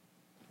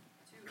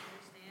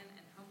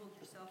and humbled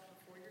yourself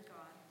before your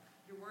God,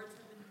 your words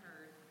have been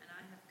heard, and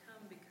I have come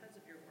because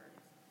of your words.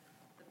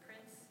 The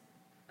prince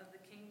of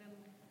the kingdom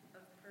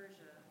of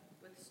Persia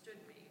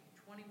withstood me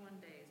 21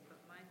 days,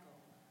 but Michael,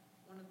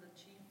 one of the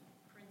chief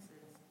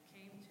princes,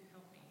 came to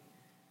help me.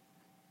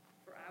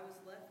 For I was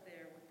left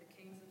there with the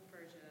kings of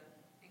Persia,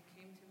 and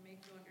came to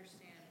make you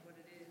understand what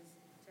it is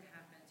to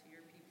happen to your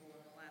people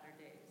in the latter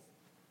days.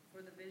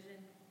 For the vision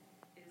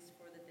is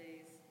for the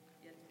days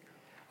yet to come."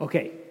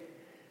 Okay.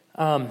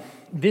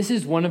 This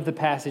is one of the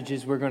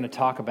passages we're going to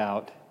talk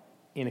about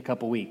in a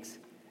couple weeks,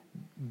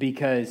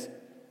 because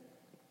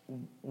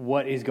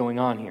what is going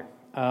on here?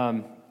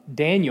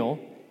 Daniel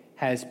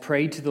has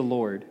prayed to the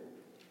Lord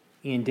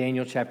in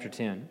Daniel chapter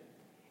 10,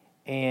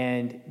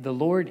 and the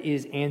Lord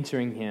is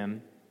answering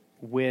him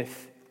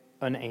with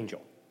an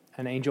angel.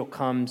 An angel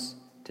comes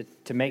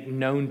to make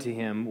known to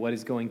him what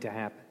is going to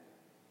happen.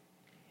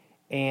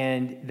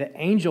 And the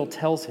angel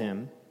tells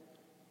him,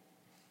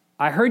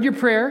 "I heard your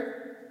prayer.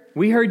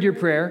 We heard your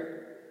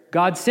prayer.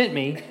 God sent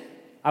me.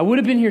 I would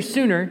have been here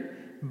sooner,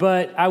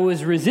 but I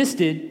was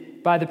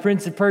resisted by the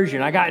prince of Persia.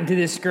 And I got into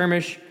this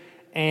skirmish,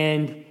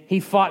 and he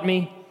fought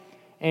me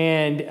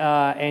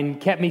and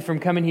kept me from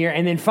coming here.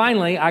 And then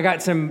finally, I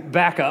got some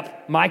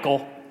backup.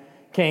 Michael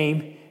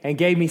came and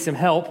gave me some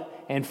help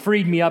and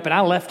freed me up, and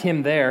I left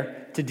him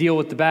there to deal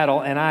with the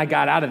battle, and I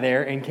got out of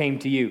there and came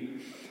to you."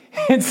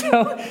 And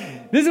so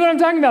this is what I'm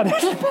talking about.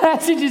 There's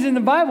passages in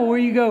the Bible where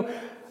you go,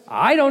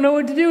 I don't know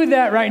what to do with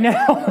that right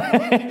now.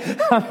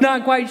 I'm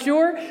not quite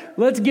sure.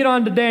 Let's get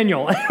on to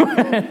Daniel.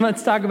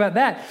 Let's talk about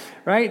that,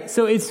 right?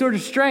 So it's sort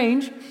of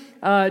strange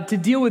to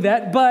deal with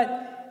that,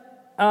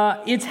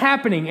 but it's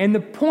happening. And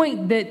the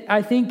point that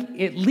I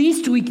think at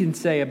least we can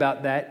say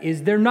about that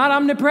is they're not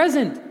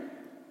omnipresent.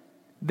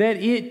 That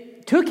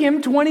it took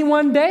him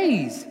 21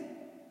 days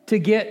to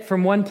get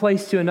from one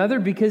place to another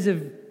because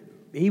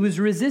he was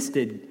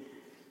resisted.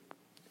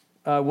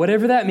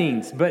 Whatever that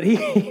means, but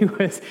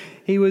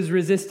he was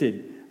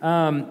resisted.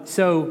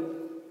 So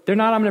they're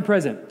not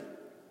omnipresent.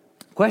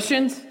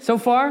 Questions so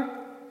far?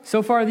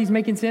 So far, are these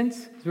making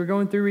sense as we're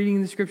going through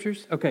reading the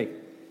scriptures? Okay.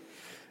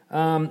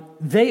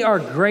 They are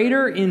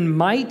greater in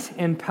might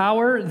and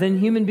power than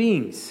human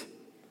beings.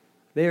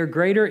 They are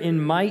greater in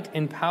might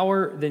and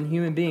power than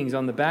human beings.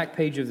 On the back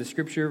page of the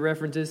scripture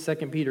references,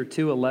 2 Peter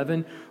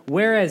 2:11,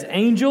 "Whereas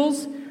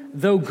angels,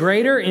 though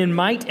greater in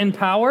might and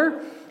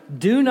power,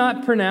 do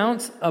not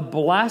pronounce a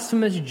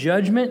blasphemous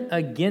judgment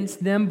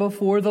against them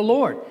before the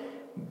Lord."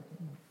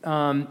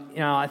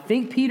 I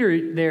think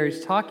Peter there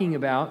is talking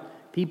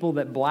about people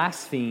that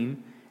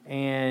blaspheme,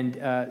 and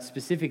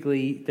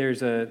specifically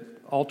there's a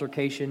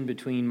altercation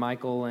between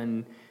Michael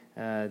and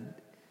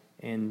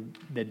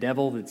the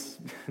devil that's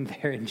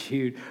there in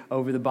Jude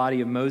over the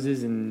body of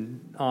Moses and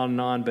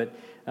on. But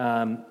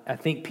I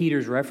think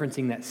Peter's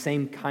referencing that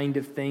same kind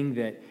of thing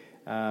that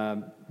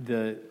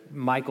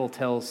Michael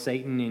tells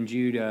Satan in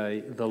Jude,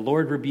 "The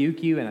Lord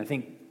rebuke you," and I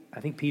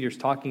think Peter's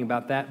talking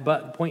about that.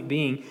 But the point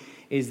being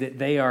is that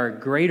they are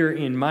greater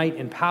in might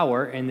and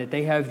power, and that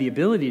they have the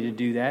ability to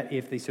do that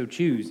if they so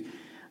choose.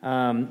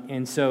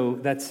 And so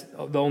that's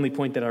the only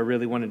point that I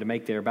really wanted to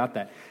make there about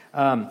that.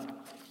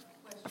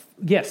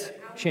 Yes,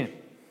 Shannon.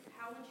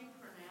 How would you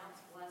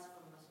pronounce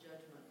blasphemous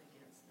judgment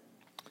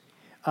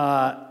against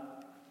them?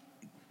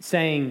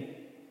 Saying,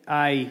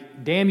 "I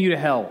damn you to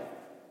hell."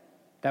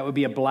 That would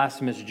be a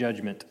blasphemous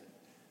judgment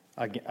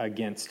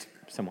against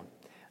someone.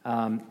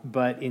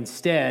 But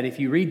instead, if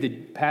you read the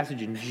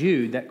passage in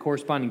Jude, that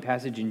corresponding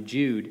passage in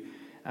Jude,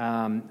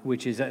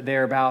 which is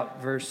there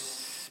about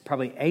verse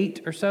probably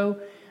 8 or so,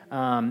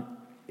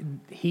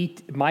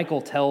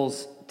 Michael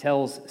tells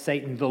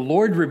Satan, "The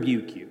Lord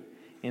rebuke you."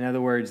 In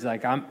other words,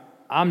 like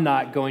I'm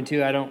not going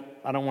to.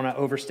 want to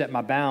overstep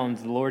my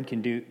bounds. The Lord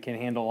can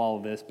handle all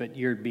of this, but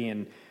you're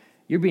being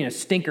a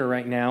stinker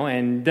right now,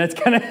 and that's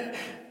kind of,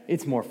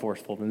 it's more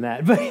forceful than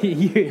that, but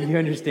you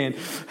understand.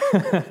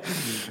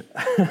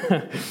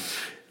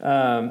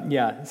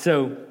 Yeah.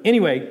 So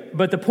anyway,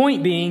 but the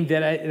point being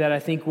that I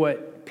think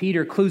what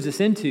Peter clues us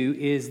into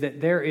is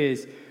that there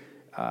is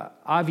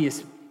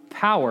obvious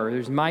power.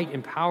 There's might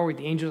and power with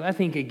the angels. I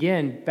think,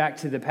 again, back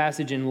to the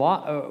passage in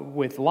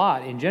with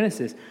Lot in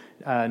Genesis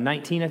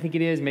 19, I think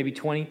it is, maybe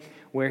 20,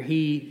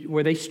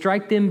 where they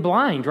strike them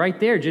blind right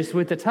there just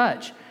with a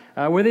touch,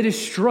 where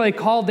they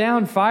call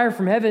down fire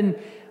from heaven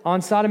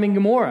on Sodom and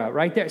Gomorrah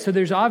right there. So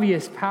there's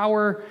obvious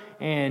power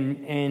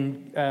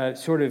and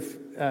sort of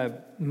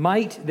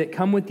might that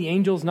come with the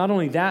angels. Not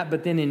only that,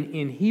 but then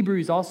in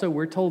Hebrews also,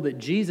 we're told that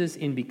Jesus,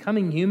 in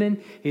becoming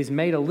human, is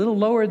made a little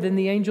lower than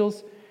the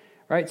angels.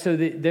 Right, so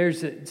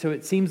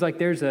it seems like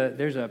there's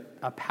a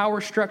power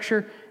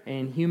structure,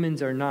 and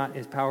humans are not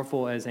as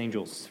powerful as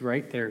angels.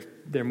 Right,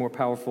 they're more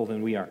powerful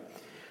than we are.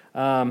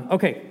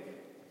 Okay,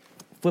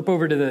 flip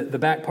over to the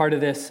back part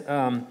of this.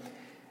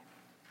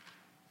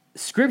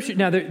 Scripture.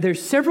 Now,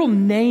 there's several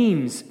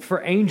names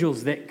for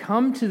angels that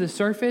come to the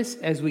surface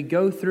as we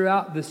go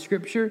throughout the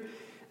scriptures,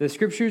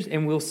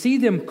 and we'll see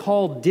them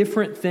called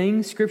different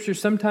things. Scripture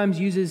sometimes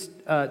uses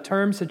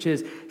terms such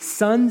as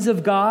sons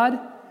of God,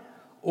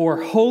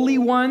 or holy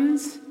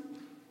ones.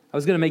 I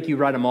was going to make you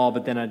write them all,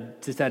 but then I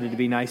decided to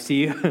be nice to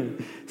you.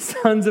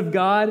 Sons of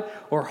God,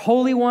 or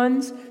holy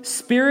ones,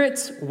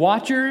 spirits,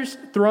 watchers,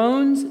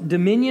 thrones,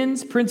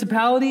 dominions,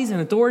 principalities, and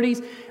authorities.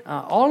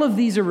 All of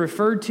these are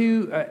referred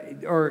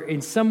to or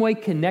in some way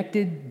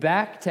connected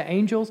back to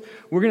angels.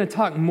 We're going to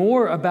talk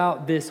more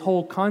about this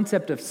whole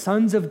concept of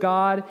sons of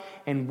God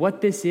and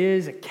what this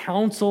is, a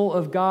counsel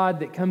of God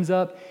that comes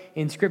up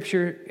in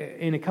Scripture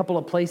in a couple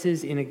of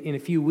places in a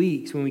few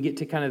weeks when we get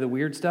to kind of the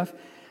weird stuff.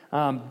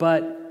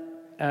 But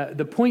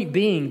the point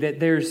being that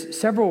there's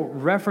several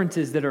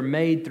references that are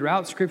made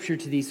throughout Scripture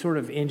to these sort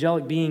of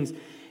angelic beings,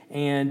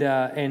 and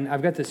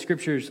I've got the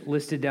Scriptures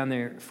listed down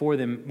there for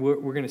them.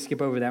 We're going to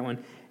skip over that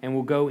one, and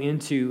we'll go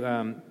into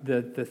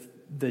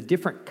the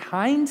different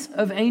kinds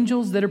of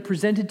angels that are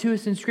presented to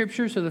us in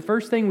Scripture. So the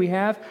first thing we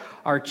have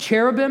are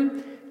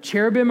cherubim.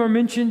 Cherubim are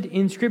mentioned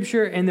in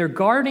Scripture, and they're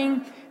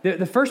guarding.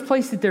 The first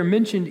place that they're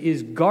mentioned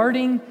is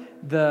guarding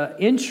the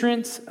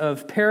entrance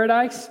of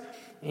paradise,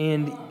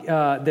 and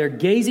they're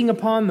gazing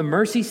upon the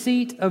mercy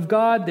seat of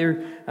God.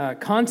 They're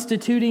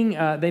constituting,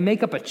 they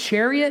make up a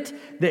chariot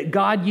that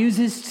God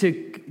uses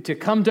to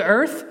come to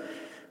earth.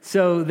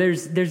 So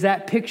there's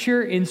that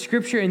picture in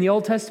Scripture in the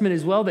Old Testament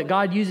as well, that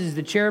God uses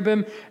the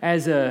cherubim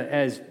as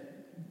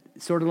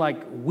sort of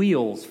like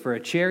wheels for a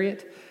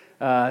chariot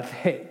that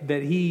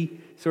he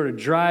sort of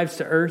drives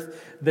to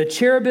earth. The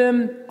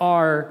cherubim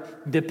are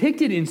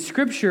depicted in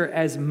Scripture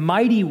as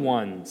mighty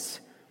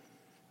ones.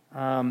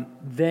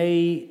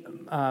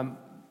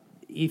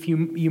 If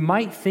you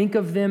might think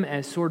of them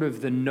as sort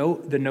of the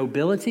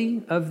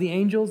nobility of the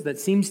angels. That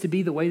seems to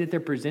be the way that they're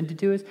presented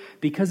to us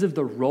because of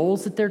the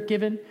roles that they're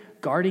given,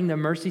 guarding the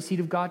mercy seat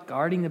of God,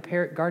 guarding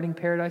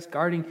paradise,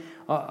 guarding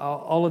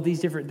all of these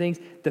different things.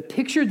 The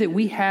picture that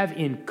we have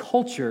in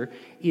culture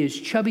is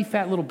chubby,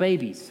 fat little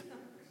babies,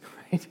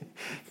 right,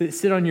 that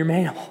sit on your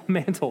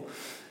mantle.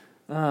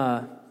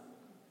 That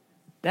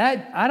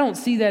I don't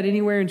see that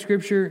anywhere in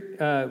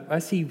Scripture. I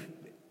see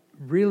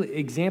really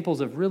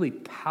examples of really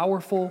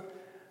powerful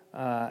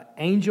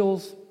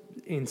angels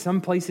in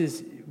some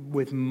places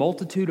with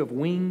multitude of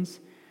wings.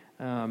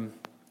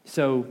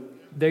 So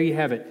there you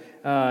have it.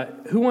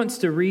 Who wants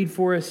to read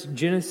for us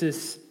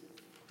Genesis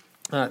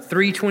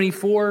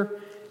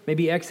 3:24,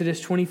 maybe Exodus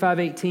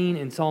 25:18,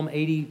 and Psalm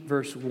 80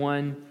 verse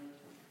 1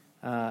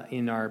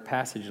 in our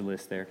passage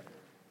list there?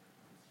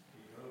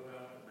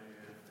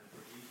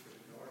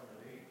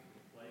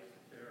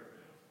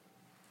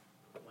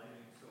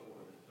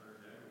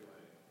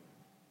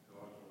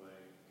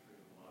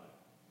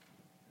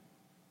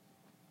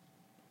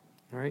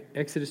 All right,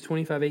 Exodus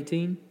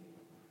 25:18.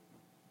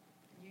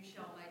 You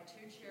shall make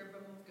two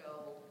cherubim of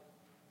gold,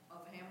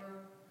 of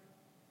hammer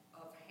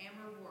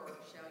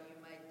work shall you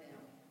make them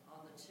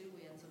on the two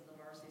ends of the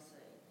mercy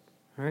seat.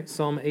 All right,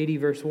 Psalm 80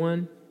 verse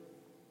 1.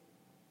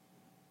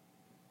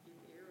 You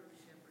hear of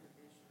the shepherd of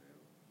Israel,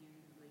 you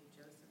who lead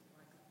Joseph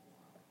like a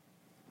flock,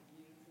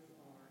 you who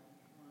are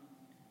enthroned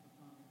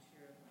upon the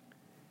cherubim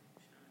shining.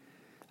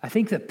 I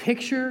think the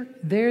picture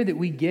there that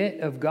we get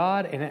of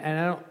God, and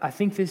I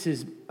think this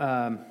is,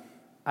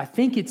 I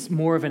think it's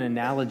more of an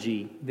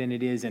analogy than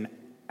it is an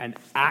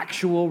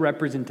actual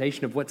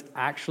representation of what's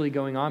actually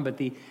going on. But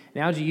the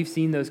analogy, you've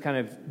seen those kind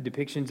of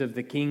depictions of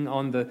the king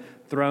on the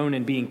throne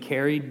and being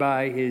carried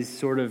by his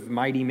sort of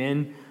mighty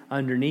men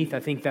underneath. I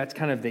think that's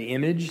kind of the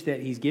image that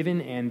he's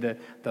given, and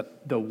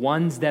the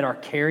ones that are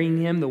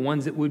carrying him, the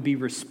ones that would be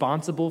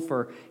responsible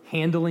for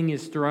handling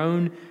his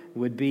throne,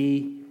 would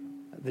be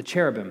the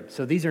cherubim.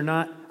 So these are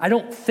not, I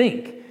don't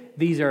think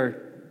these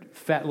are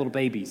fat little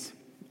babies.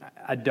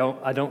 I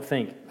don't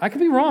think. I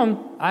could be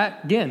wrong.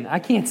 I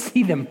can't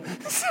see them.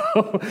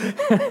 So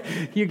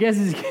your guess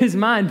is as good as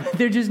mine, but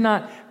they're just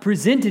not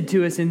presented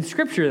to us in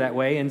Scripture that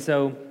way, and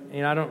so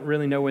I don't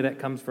really know where that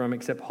comes from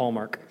except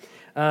Hallmark.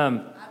 I'd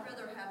rather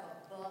have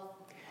a buff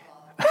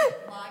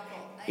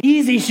Michael.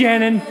 Easy,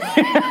 Shannon. Fat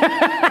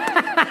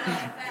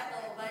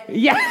little baby.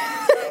 Yeah.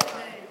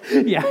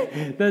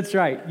 Yeah, that's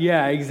right.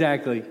 Yeah,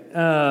 exactly.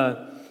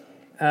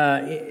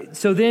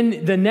 So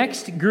then the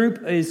next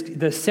group is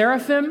the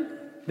seraphim.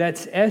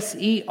 That's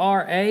Seraphim.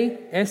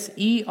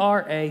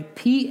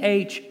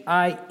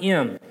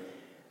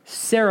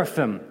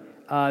 Seraphim.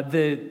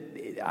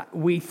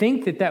 We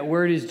think that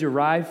word is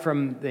derived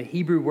from the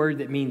Hebrew word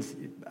that means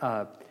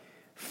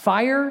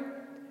fire,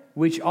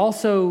 which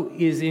also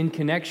is in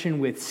connection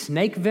with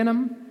snake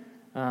venom.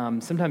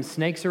 Sometimes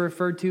snakes are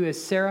referred to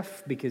as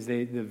seraph because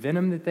the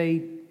venom that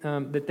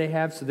they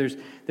have. So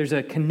there's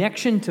a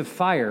connection to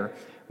fire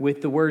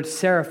with the word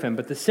seraphim.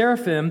 But the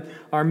seraphim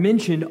are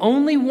mentioned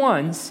only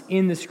once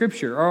in the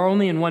Scripture, or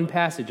only in one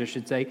passage, I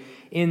should say,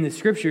 in the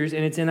Scriptures,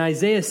 and it's in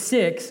Isaiah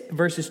 6,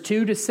 verses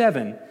 2 to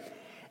 7.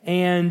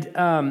 And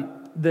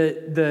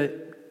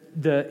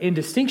in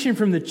distinction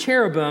from the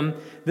cherubim,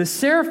 the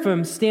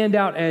seraphim stand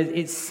out as,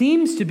 it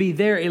seems to be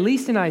there, at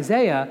least in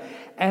Isaiah,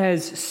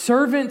 as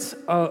servants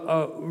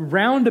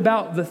round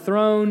about the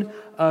throne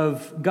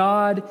of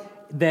God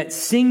that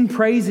sing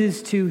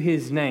praises to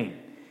His name.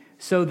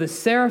 So the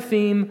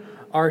seraphim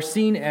are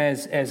seen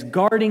as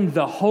guarding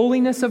the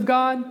holiness of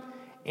God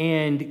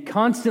and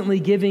constantly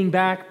giving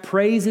back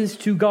praises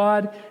to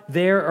God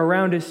there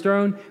around His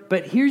throne.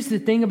 But here's the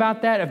thing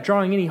about that, of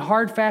drawing any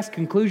hard, fast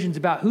conclusions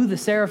about who the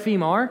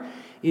seraphim are,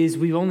 is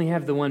we only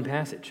have the one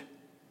passage.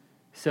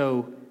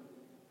 So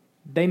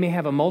they may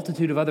have a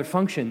multitude of other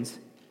functions.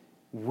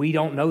 We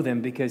don't know them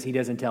because He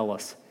doesn't tell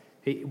us.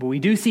 But we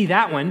do see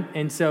that one,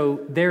 and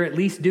so they're at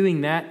least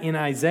doing that in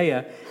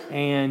Isaiah,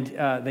 and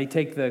they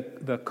take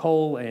the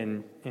coal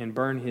and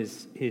burn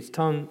his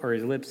tongue or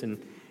his lips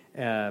and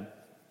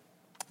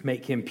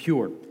make him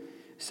pure.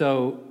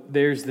 So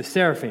there's the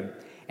seraphim.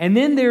 And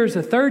then there's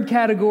a third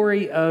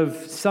category of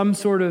some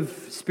sort of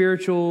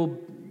spiritual,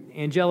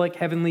 angelic,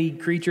 heavenly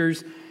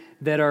creatures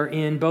that are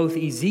in both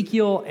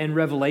Ezekiel and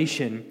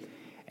Revelation,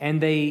 and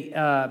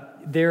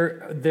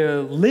they're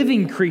the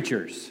living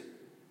creatures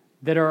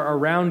that are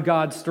around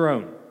God's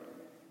throne.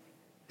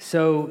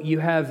 So you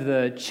have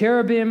the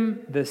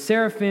cherubim, the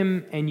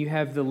seraphim, and you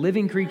have the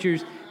living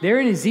creatures. They're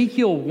in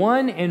Ezekiel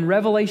 1 and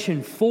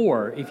Revelation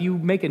 4. If you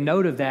make a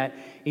note of that,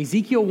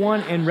 Ezekiel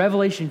 1 and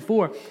Revelation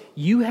 4,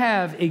 you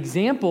have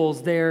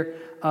examples there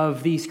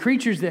of these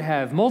creatures that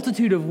have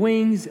multitude of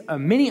wings,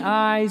 many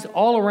eyes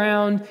all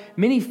around,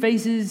 many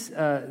faces,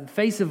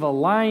 face of a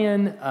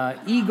lion,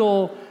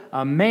 eagle,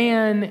 a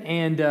man,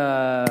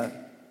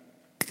 and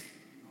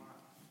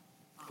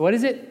what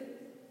is it?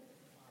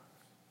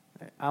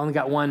 I only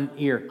got one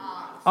ear.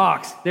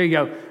 Ox. There you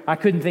go. I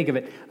couldn't think of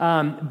it.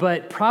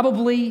 But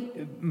probably,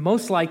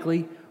 most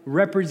likely,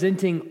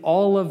 representing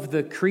all of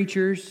the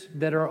creatures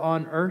that are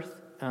on earth,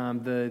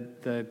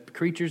 the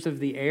creatures of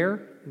the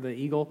air, the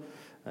eagle,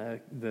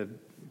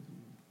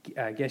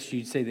 I guess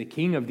you'd say the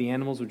king of the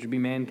animals, which would be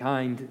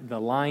mankind,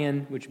 the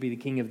lion, which would be the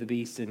king of the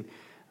beasts, and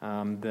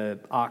the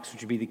ox,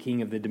 which would be the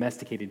king of the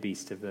domesticated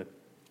beast, of the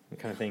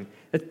kind of thing.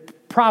 That's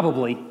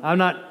probably,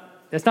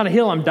 that's not a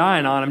hill I'm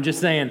dying on. I'm just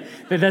saying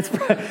that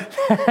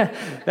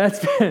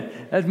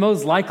that's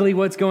most likely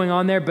what's going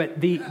on there.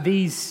 But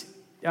these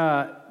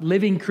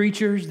living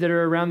creatures that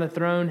are around the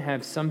throne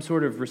have some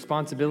sort of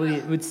responsibility,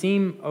 it would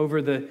seem,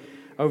 over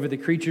the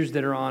creatures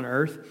that are on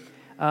earth.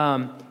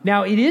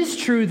 Now, it is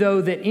true, though,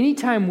 that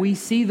anytime we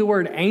see the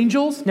word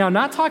angels, now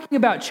not talking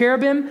about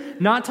cherubim,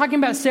 not talking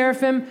about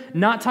seraphim,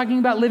 not talking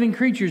about living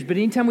creatures, but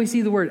anytime we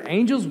see the word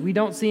angels, we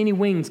don't see any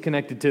wings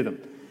connected to them.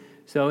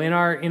 So in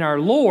our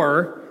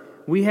lore,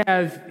 we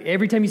have,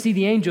 every time you see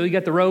the angel, you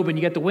got the robe and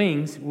you got the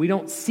wings. We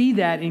don't see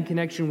that in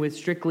connection with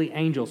strictly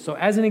angels. So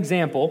as an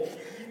example,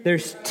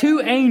 there's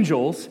two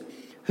angels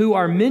who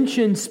are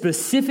mentioned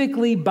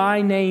specifically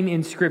by name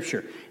in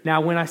Scripture.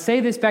 Now, when I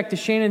say this, back to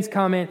Shannon's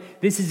comment,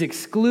 this is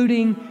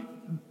excluding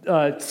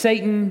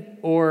Satan,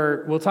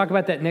 or we'll talk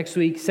about that next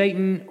week,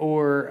 Satan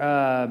or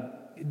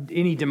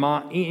any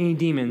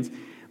demons.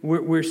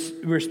 We're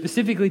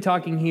specifically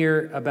talking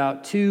here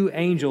about two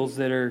angels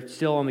that are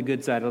still on the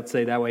good side, let's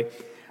say it that way.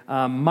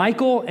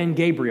 Michael and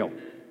Gabriel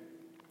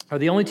are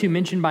the only two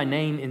mentioned by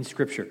name in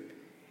Scripture.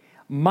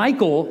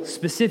 Michael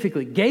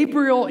specifically.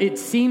 Gabriel, it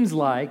seems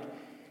like,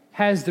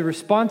 has the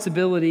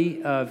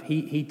responsibility of,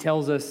 he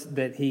tells us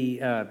that he's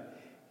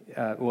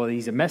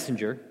a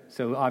messenger.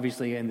 So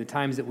obviously, in the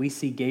times that we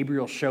see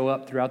Gabriel show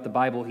up throughout the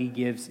Bible,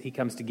 he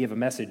comes to give a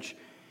message.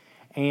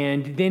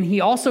 And then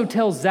he also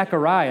tells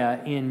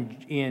Zechariah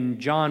in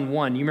John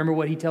 1. You remember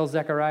what he tells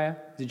Zechariah?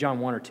 Is it John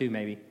 1 or 2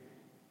 maybe?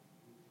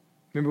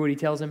 Remember what he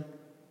tells him?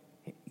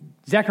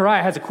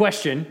 Zechariah has a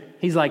question.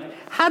 He's like,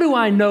 how do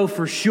I know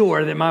for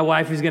sure that my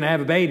wife is going to have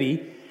a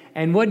baby?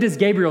 And what does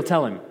Gabriel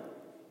tell him?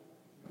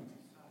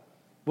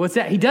 What's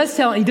that? He does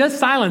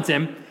silence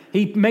him.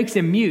 He makes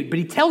him mute, but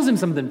he tells him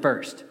something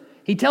first.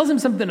 He tells him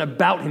something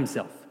about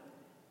himself.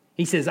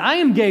 He says, I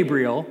am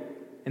Gabriel,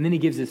 and then he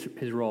gives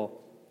his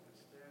role.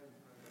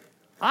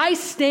 I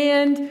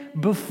stand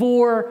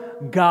before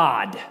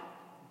God.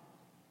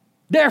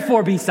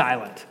 Therefore be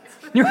silent.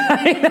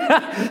 Right?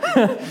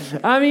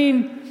 I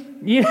mean,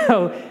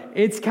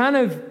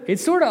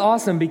 it's sort of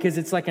awesome because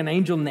it's like an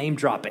angel name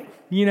dropping,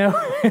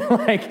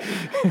 like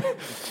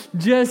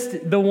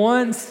just the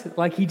once,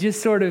 like he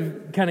just sort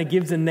of kind of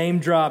gives a name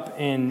drop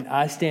and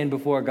I stand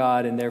before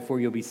God and therefore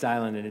you'll be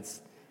silent. And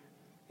it's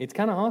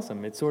kind of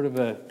awesome. It's sort of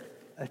a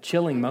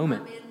chilling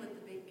moment. I'm in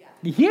with the big guy.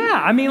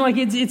 Yeah, I mean, like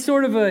it's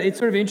sort of an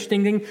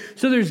interesting thing.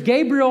 So there's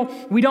Gabriel.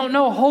 We don't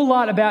know a whole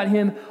lot about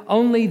him.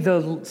 Only the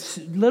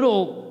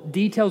little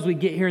details we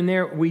get here and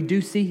there. We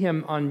do see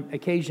him on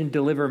occasion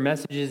deliver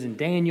messages in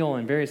Daniel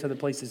and various other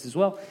places as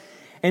well.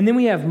 And then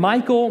we have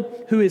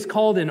Michael, who is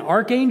called an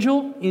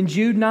archangel in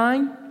Jude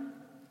 9.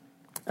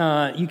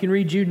 You can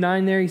read Jude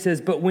 9 there. He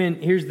says,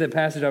 here's the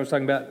passage I was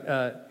talking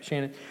about,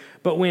 Shannon.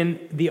 But when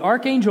the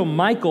archangel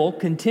Michael,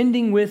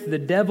 contending with the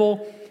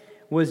devil,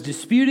 was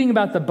disputing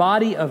about the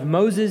body of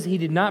Moses, he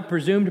did not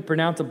presume to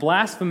pronounce a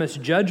blasphemous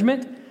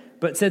judgment,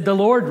 but said, "The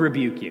Lord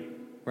rebuke you."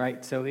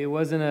 Right? So he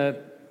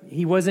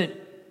wasn't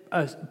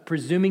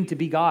presuming to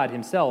be God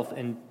himself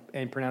and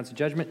pronounce a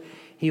judgment.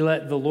 He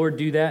let the Lord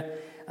do that.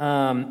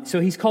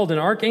 So he's called an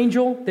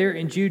archangel there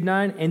in Jude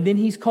 9, and then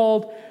he's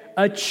called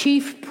a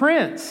chief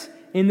prince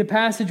in the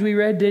passage we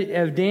read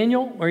of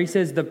Daniel, where he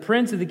says, "The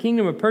prince of the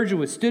kingdom of Persia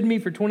withstood me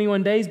for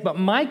 21 days, but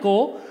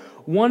Michael,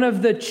 one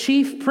of the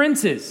chief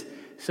princes."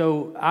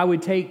 So I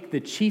would take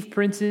the chief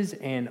princes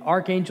and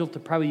archangel to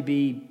probably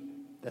be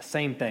the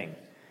same thing.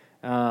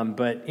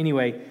 But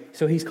anyway,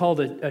 so he's called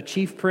a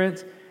chief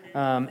prince,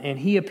 and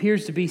he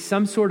appears to be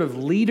some sort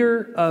of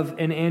leader of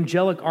an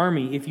angelic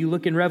army. If you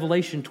look in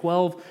Revelation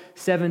 12,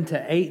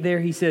 7-8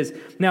 there, he says,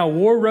 "Now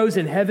war rose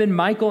in heaven,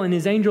 Michael and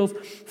his angels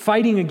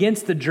fighting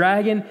against the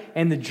dragon,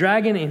 and the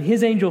dragon and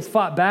his angels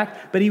fought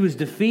back, but he was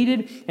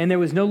defeated, and there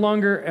was no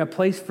longer a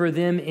place for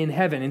them in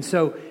heaven." And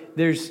so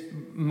there's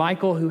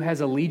Michael, who has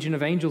a legion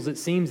of angels, it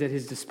seems, at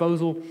his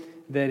disposal,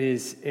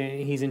 he's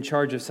in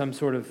charge of some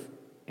sort of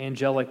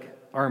angelic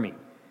army.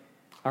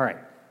 All right.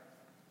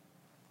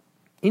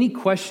 Any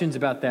questions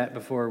about that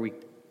before we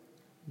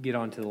get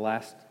on to the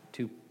last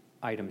two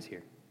items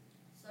here?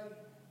 So, a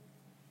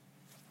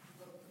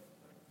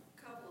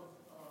couple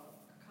of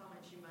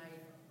comments you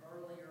made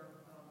earlier,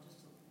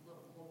 just a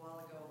little while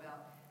ago,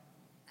 about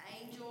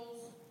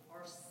angels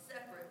are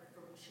separate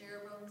from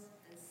cherubims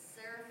and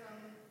seraphim.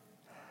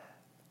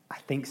 I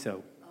think so.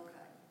 Okay.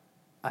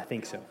 I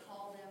think so. Don't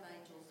call them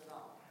angels at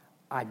all.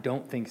 I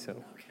don't think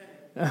so.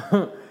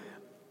 Okay.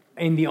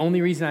 And the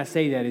only reason I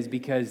say that is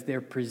because they're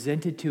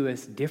presented to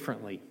us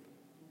differently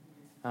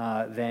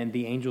than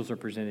the angels are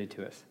presented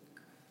to us.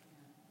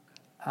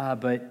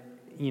 But,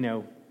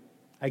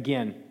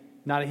 again,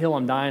 not a hill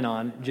I'm dying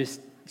on,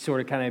 just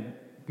sort of kind of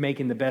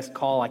making the best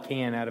call I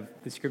can out of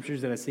the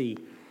scriptures that I see.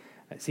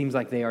 It seems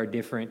like they are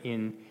different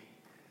in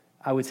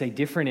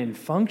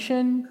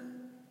function,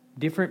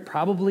 different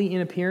probably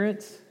in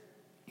appearance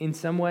in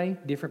some way,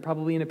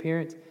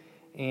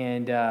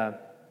 and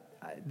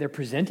they're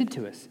presented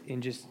to us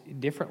in just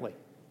differently.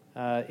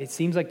 It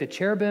seems like the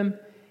cherubim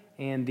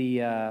and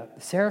the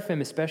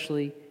seraphim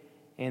especially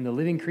and the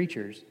living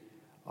creatures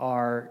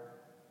are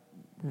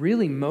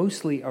really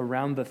mostly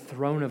around the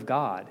throne of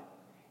God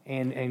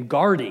and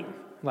guarding,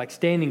 like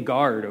standing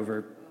guard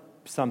over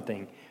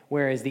something,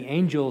 whereas the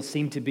angels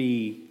seem to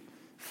be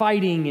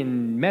fighting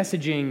and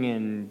messaging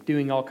and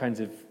doing all kinds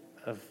of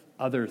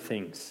other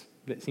things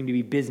that seem to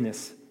be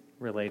business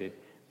related.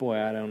 Boy,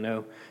 I don't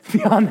know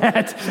beyond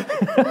that. Sounds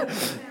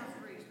reasonable.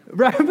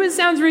 Right, but it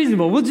sounds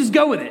reasonable. We'll just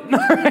go with it. All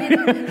right.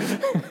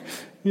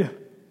 Yeah. Is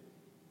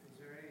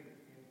there any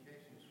indication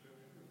in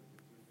Scripture with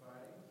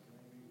fighting?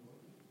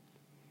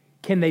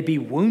 Can they be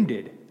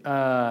wounded? Can they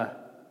be wounded?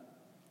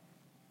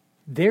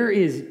 There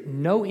is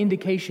no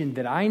indication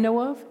that I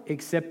know of,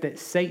 except that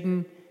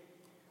Satan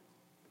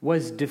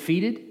was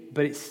defeated.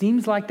 But it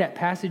seems like that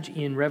passage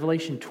in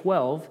Revelation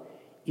 12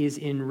 is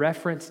in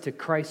reference to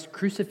Christ's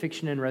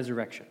crucifixion and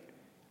resurrection.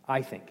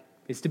 I think.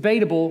 It's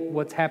debatable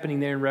what's happening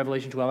there in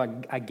Revelation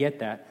 12. I get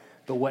that.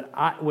 But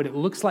what it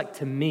looks like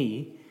to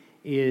me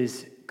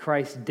is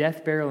Christ's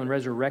death, burial, and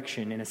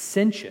resurrection and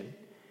ascension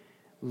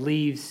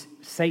leaves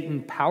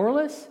Satan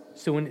powerless.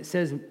 So when it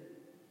says,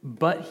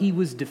 but he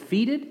was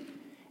defeated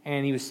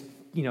and he was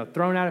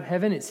thrown out of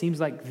heaven, it seems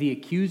like the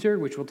accuser,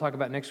 which we'll talk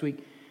about next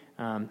week,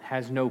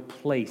 has no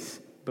place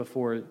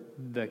before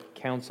the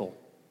council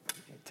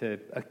to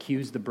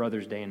accuse the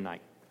brothers day and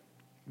night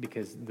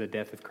because of the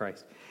death of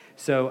Christ.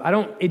 So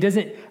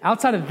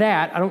outside of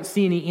that, I don't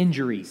see any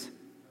injuries. So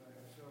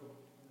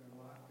they're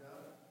locked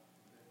up?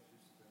 That's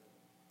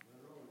just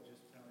literal, or just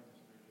telling us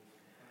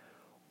they're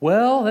just...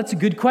 Well, that's a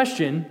good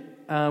question.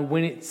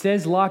 When it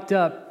says locked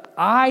up,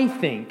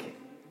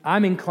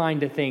 I'm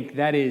inclined to think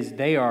that is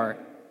they are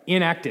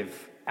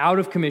inactive, out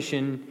of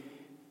commission,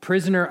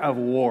 prisoner of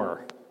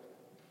war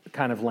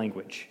kind of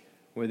language,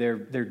 where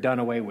they're done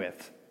away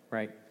with,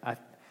 right?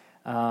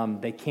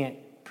 They can't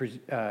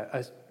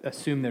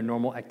assume their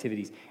normal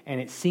activities,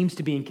 and it seems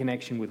to be in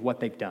connection with what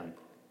they've done.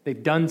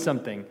 They've done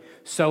something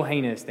so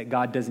heinous that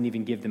God doesn't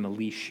even give them a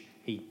leash.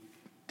 He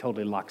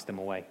totally locks them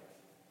away,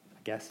 I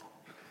guess.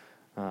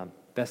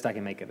 Best I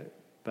can make of it.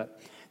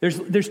 But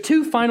there's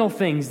two final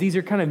things. These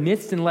are kind of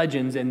myths and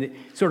legends and the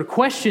sort of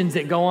questions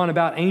that go on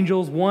about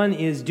angels. One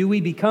is, do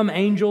we become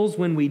angels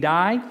when we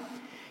die?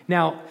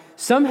 Now,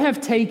 some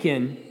have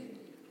taken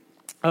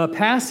a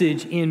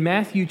passage in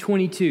Matthew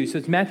 22. So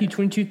it's Matthew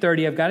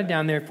 22:30. I've got it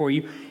down there for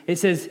you. It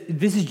says,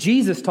 this is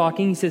Jesus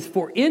talking. He says,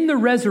 for in the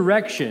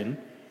resurrection,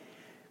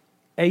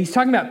 and he's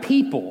talking about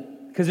people,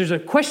 because there's a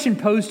question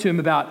posed to him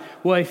about,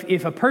 well,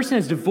 if a person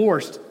is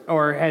divorced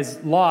or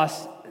has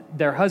lost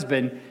their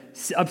husband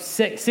up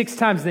six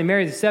times, they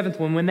marry the seventh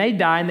one, when they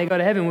die and they go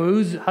to heaven, well,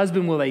 whose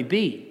husband will they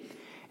be?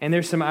 And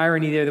there's some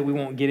irony there that we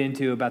won't get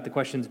into about the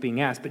questions being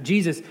asked. But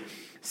Jesus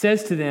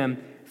says to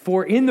them,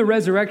 for in the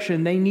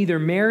resurrection they neither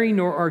marry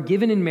nor are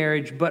given in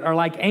marriage, but are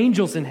like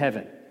angels in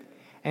heaven.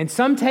 And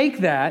some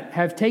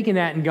have taken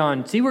that and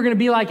gone, see, we're going to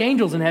be like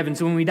angels in heaven,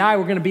 so when we die,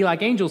 we're going to be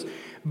like angels.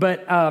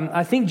 But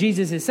I think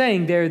Jesus is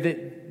saying there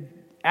that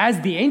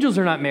as the angels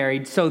are not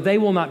married, so they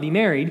will not be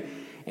married.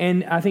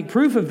 And I think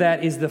proof of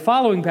that is the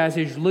following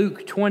passage,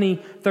 Luke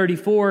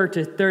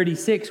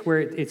 20:34-36, where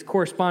it's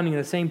corresponding to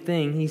the same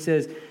thing. He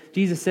says,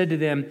 Jesus said to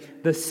them,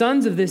 the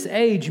sons of this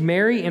age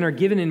marry and are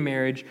given in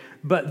marriage,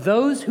 but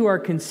those who are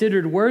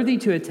considered worthy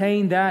to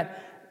attain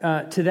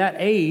to that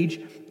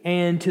age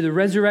and to the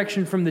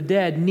resurrection from the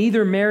dead,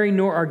 neither marry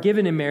nor are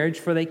given in marriage,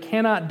 for they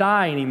cannot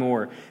die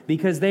anymore,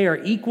 because they are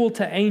equal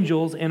to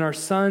angels and are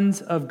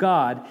sons of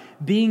God,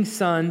 being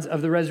sons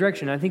of the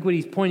resurrection. I think what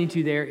he's pointing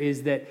to there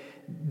is that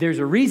there's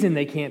a reason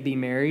they can't be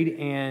married,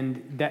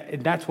 and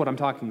that's what I'm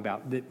talking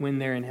about, that when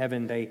they're in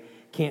heaven, they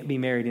can't be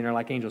married and are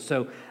like angels.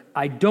 So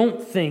I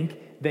don't think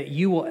that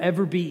you will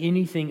ever be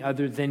anything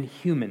other than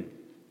human.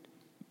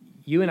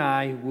 You and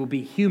I will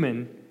be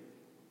human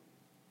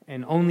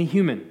and only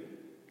human,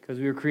 because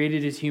we were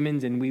created as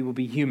humans, and we will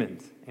be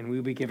humans, and we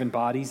will be given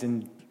bodies,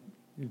 and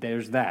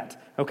there's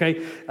that.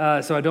 Okay?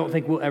 So I don't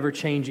think we'll ever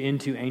change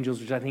into angels,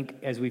 which I think,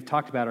 as we've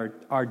talked about,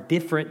 are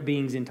different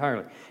beings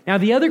entirely. Now,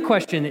 the other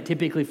question that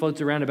typically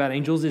floats around about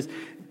angels is,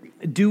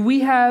 do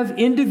we have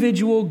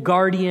individual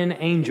guardian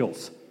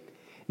angels?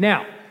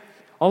 Now,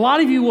 a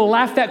lot of you will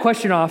laugh that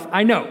question off,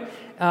 I know,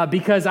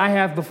 because I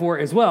have before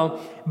as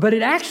well. But it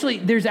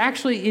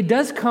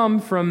does come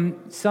from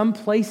some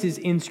places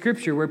in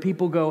Scripture where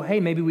people go, hey,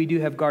 maybe we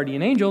do have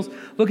guardian angels.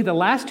 Look at the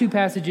last two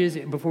passages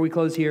before we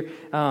close here,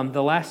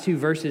 the last two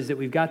verses that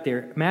we've got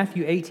there.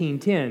 Matthew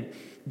 18:10,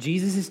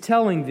 Jesus is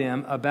telling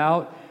them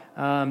about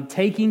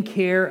taking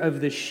care of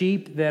the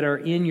sheep that are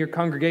in your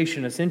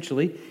congregation,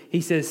 essentially.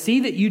 He says, see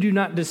that you do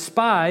not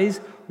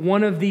despise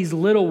one of these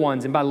little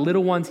ones. And by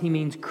little ones, he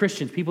means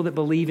Christians, people that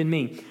believe in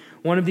me.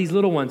 One of these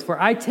little ones.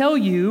 For I tell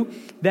you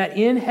that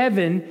in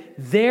heaven,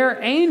 their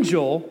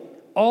angel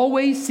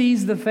always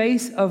sees the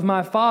face of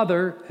my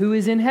Father who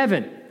is in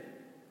heaven.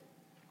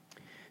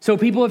 So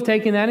people have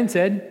taken that and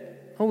said,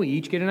 oh, we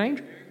each get an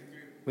angel.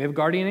 We have a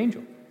guardian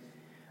angel.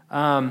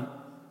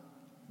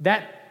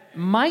 That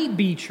might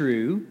be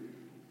true.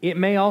 It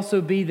may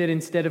also be that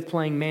instead of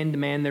playing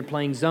man-to-man, they're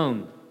playing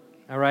zone.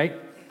 All right?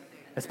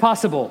 That's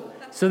possible.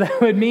 So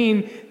that would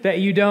mean that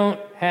you don't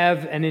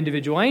have an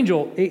individual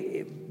angel,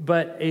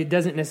 but it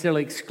doesn't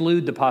necessarily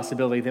exclude the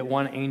possibility that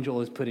one angel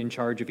is put in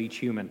charge of each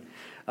human.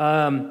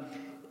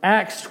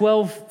 Acts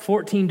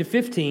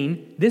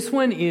 12:14-15, this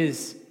one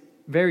is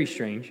very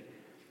strange.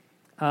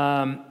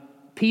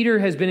 Peter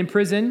has been in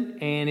prison,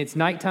 and it's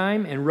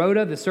nighttime, and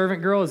Rhoda, the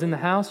servant girl, is in the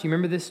house. You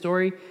remember this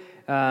story?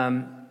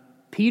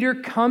 Peter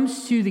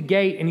comes to the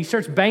gate, and he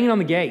starts banging on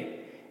the gate.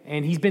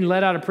 And he's been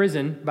let out of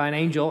prison by an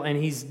angel,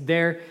 and he's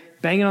there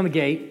banging on the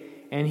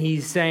gate, and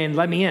he's saying,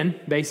 let me in,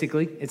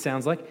 basically, it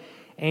sounds like.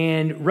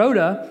 And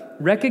Rhoda,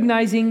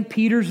 recognizing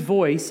Peter's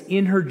voice,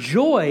 in her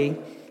joy,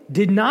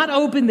 did not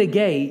open the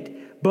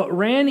gate, but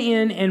ran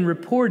in and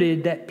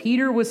reported that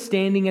Peter was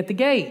standing at the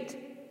gate.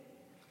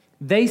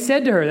 They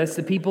said to her, that's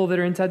the people that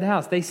are inside the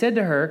house, they said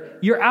to her,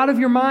 you're out of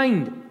your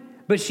mind.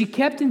 But she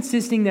kept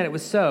insisting that it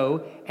was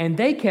so, and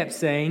they kept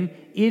saying,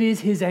 it is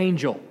his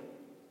angel.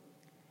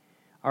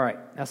 All right,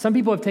 now some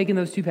people have taken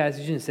those two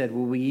passages and said,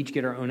 well, we each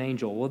get our own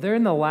angel. Well, they're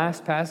in the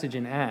last passage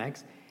in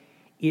Acts.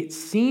 It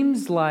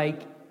seems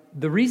like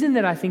the reason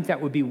that I think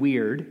that would be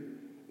weird,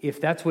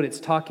 if that's what it's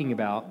talking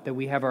about, that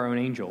we have our own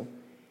angel,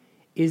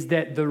 is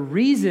that the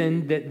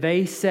reason that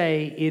they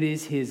say it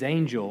is his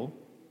angel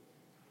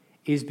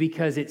is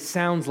because it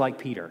sounds like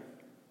Peter.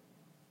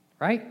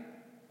 Right?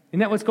 Isn't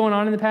that what's going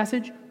on in the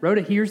passage?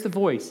 Rhoda hears the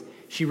voice.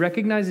 She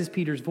recognizes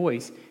Peter's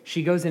voice.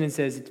 She goes in and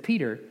says, it's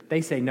Peter.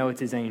 They say, no, it's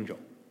his angel.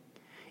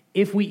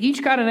 If we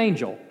each got an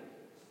angel,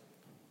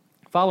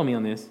 follow me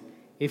on this,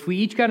 if we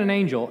each got an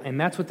angel, and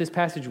that's what this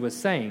passage was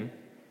saying,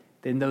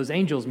 then those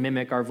angels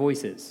mimic our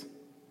voices,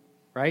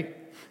 right?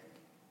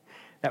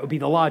 That would be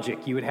the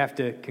logic. You would have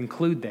to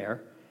conclude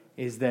there,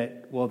 is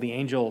that, well, the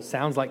angel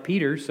sounds like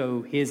Peter,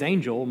 so his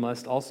angel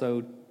must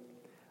also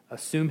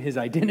assume his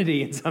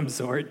identity in some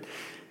sort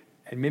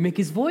and mimic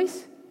his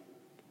voice?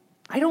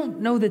 I don't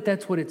know that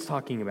that's what it's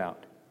talking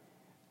about.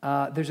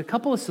 There's a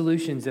couple of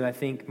solutions that I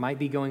think might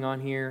be going on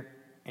here,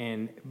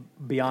 and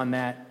beyond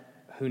that,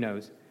 who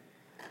knows?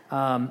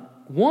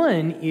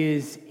 One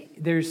is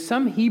there's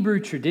some Hebrew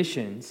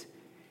traditions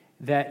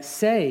that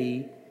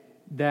say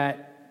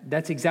that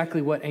that's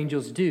exactly what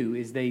angels do,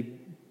 is they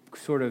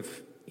sort of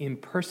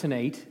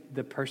impersonate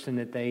the person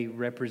that they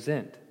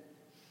represent.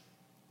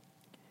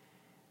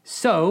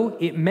 So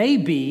it may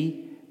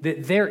be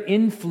that they're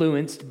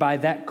influenced by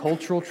that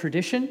cultural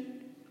tradition,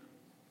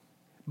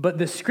 but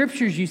the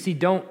scriptures you see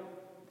don't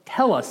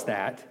tell us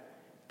that.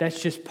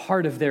 That's just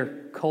part of their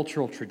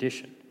cultural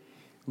tradition.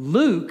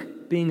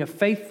 Luke, being a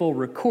faithful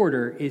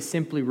recorder, is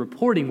simply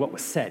reporting what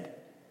was said,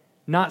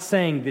 not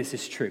saying this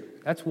is true.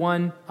 That's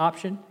one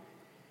option.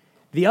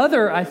 The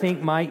other, I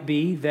think, might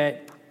be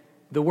that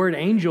the word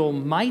angel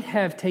might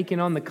have taken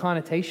on the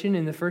connotation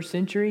in the first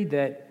century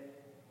that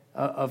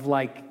of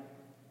like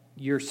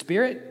your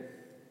spirit,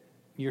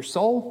 your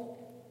soul,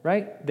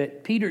 right?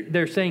 That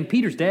they're saying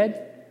Peter's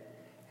dead,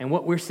 and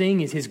what we're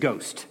seeing is his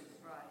ghost,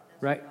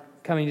 right?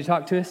 Coming to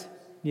talk to us.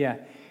 Yeah.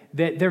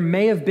 That there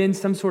may have been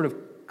some sort of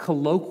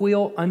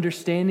colloquial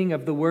understanding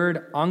of the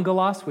word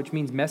angelos, which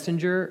means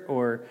messenger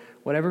or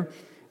whatever,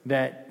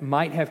 that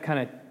might have kind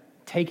of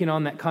taken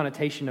on that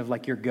connotation of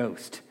like your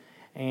ghost.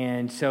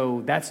 And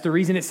so that's the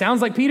reason it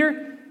sounds like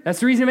Peter. That's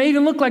the reason it may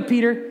even look like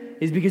Peter,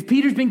 is because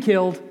Peter's been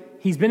killed.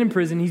 He's been in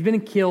prison. He's been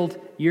killed.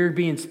 You're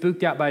being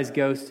spooked out by his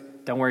ghost.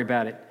 Don't worry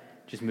about it.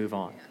 Just move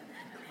on.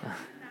 That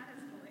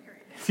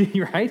is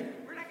hilarious. Right?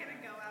 We're not going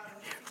to go out and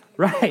see what's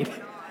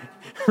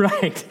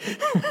Right.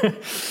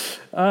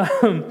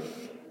 going on.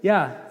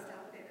 Yeah.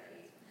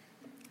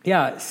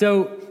 Yeah.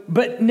 So,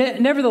 but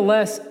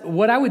nevertheless,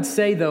 what I would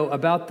say, though,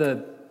 about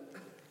the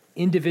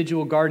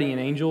individual guardian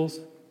angels,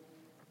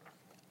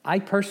 I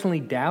personally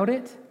doubt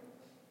it,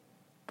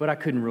 but I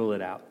couldn't rule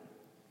it out.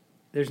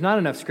 There's not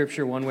enough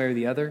scripture one way or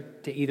the other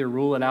to either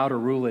rule it out or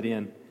rule it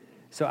in.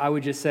 So I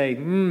would just say,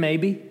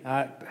 maybe.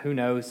 Who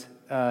knows?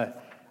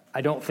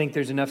 I don't think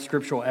there's enough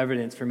scriptural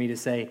evidence for me to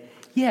say,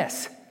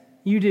 yes,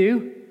 you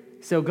do.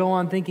 So go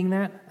on thinking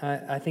that.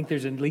 I think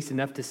there's at least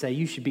enough to say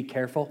you should be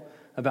careful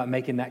about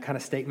making that kind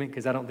of statement,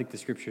 because I don't think the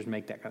scriptures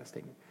make that kind of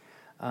statement.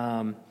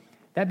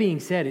 That being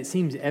said, it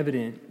seems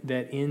evident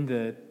that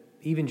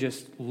even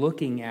just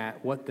looking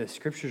at what the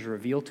scriptures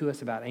reveal to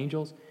us about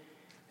angels,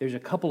 there's a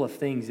couple of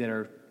things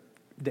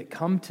that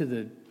come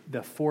to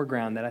the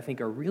foreground that I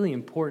think are really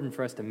important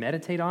for us to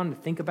meditate on, to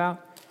think about.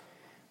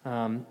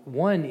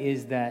 One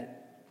is that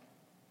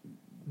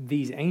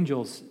these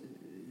angels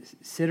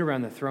sit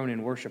around the throne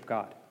and worship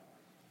God,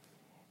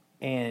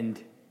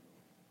 and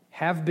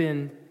have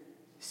been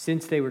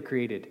since they were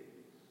created.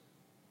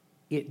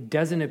 It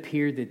doesn't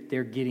appear that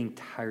they're getting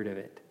tired of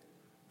it,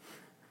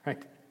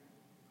 right?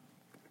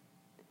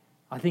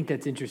 I think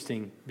that's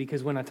interesting,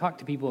 because when I talk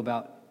to people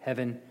about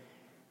heaven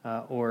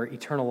or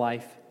eternal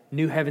life,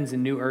 new heavens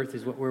and new earth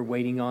is what we're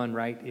waiting on,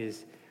 right?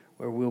 Is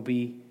where we'll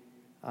be.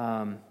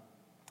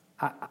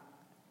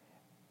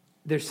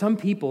 There's some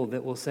people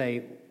that will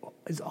say,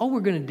 "Is all we're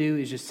going to do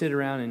is just sit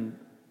around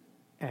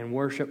and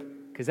worship?"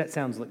 Because it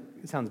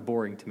sounds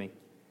boring to me.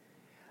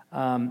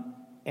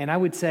 And I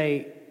would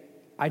say,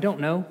 I don't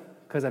know,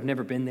 because I've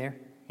never been there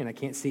and I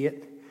can't see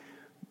it.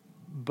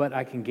 But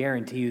I can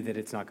guarantee you that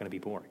it's not going to be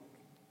boring.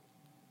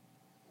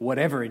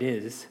 Whatever it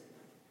is,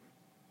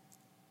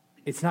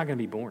 it's not going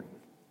to be boring.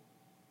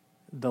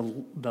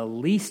 The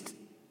least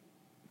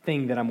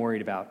thing that I'm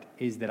worried about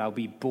is that I'll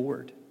be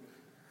bored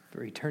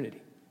for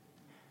eternity.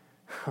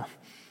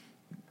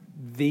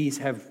 These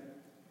have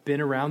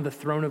been around the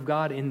throne of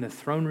God, in the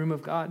throne room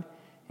of God,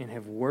 and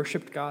have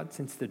worshiped God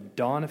since the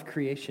dawn of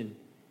creation,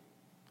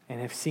 and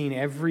have seen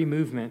every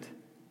movement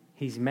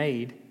he's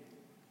made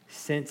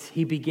since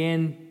they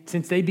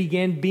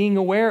began being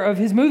aware of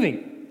his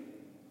moving.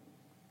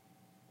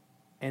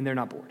 And they're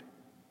not bored.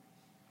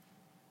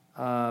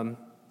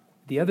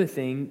 The other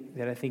thing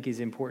that I think is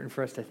important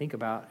for us to think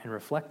about and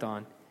reflect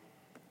on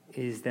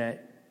is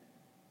that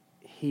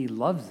he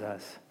loves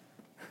us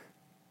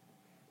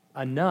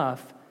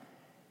enough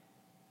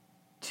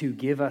to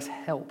give us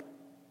help,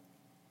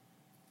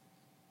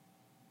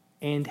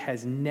 and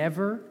has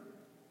never,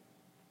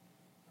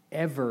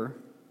 ever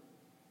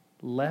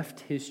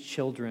left his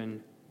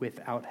children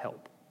without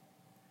help.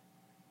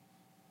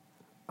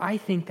 I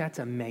think that's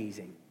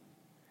amazing.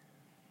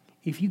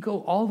 If you go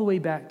all the way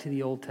back to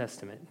the Old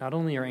Testament, not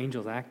only are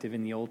angels active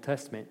in the Old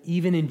Testament,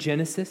 even in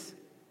Genesis,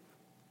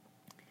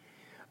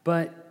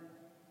 but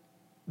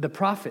the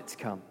prophets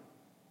come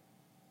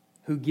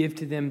who give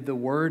to them the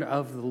word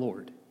of the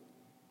Lord,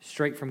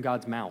 straight from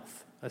God's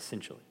mouth,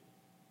 essentially.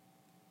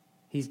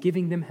 He's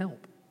giving them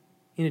help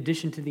in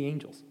addition to the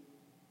angels.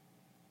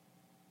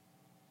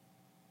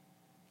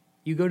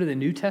 You go to the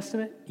New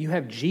Testament, you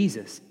have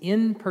Jesus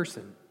in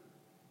person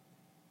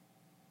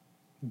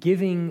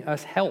giving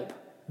us help.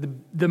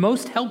 The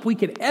most help we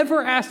could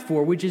ever ask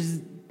for, which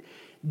is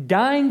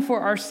dying for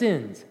our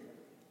sins.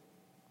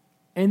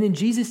 And then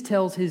Jesus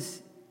tells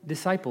his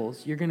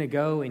disciples, you're going to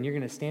go and you're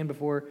going to stand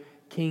before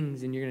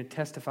kings and you're going to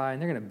testify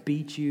and they're going to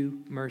beat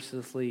you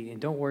mercilessly. And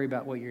don't worry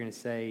about what you're going to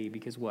say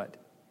because what?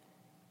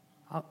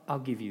 I'll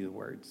give you the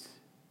words.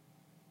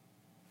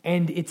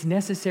 And it's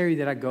necessary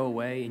that I go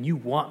away and you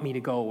want me to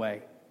go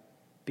away.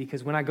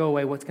 Because when I go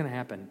away, what's going to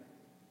happen?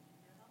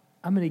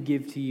 I'm going to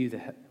give to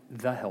you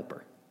the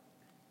helper,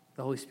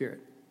 the Holy Spirit.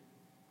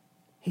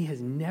 He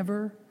has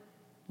never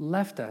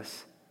left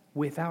us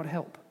without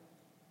help.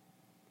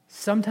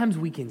 Sometimes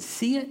we can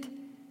see it.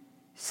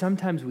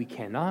 Sometimes we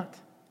cannot.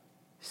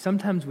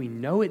 Sometimes we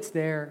know it's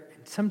there,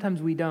 and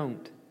sometimes we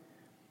don't.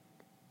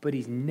 But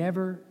he's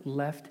never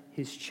left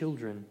his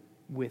children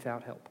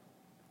without help.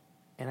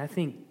 And I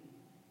think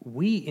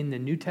we in the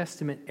New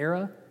Testament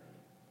era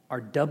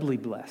are doubly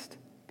blessed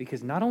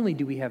because not only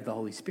do we have the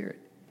Holy Spirit,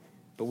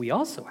 but we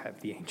also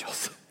have the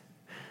angels,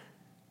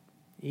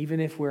 even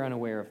if we're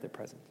unaware of their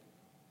presence.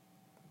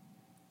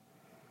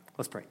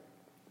 Let's pray.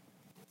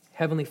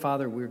 Heavenly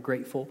Father, we're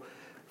grateful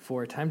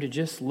for a time to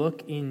just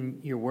look in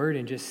your word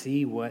and just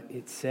see what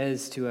it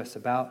says to us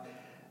about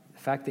the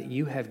fact that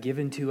you have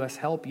given to us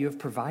help. You have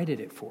provided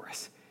it for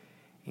us.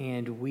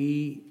 And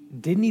we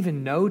didn't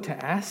even know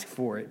to ask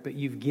for it, but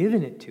you've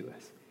given it to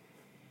us.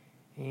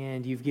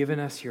 And you've given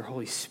us your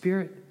Holy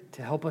Spirit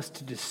to help us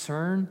to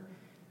discern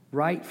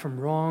right from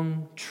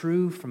wrong,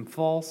 true from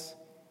false,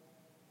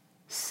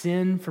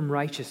 sin from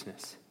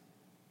righteousness,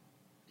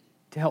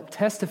 to help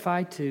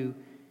testify to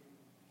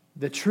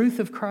the truth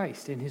of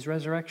Christ and his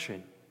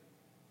resurrection.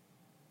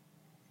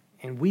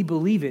 And we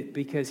believe it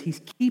because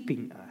he's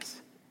keeping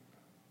us.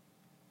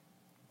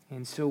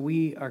 And so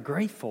we are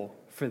grateful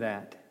for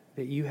that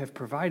you have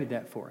provided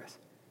that for us.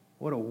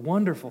 What a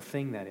wonderful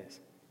thing that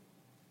is.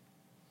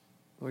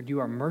 Lord, you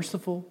are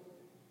merciful.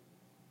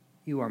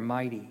 You are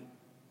mighty.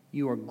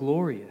 You are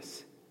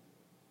glorious.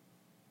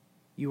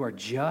 You are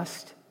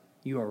just.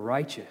 You are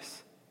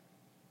righteous.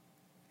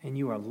 And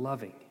you are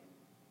loving.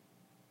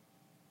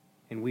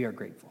 And we are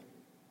grateful.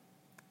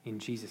 In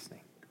Jesus' name,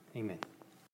 amen.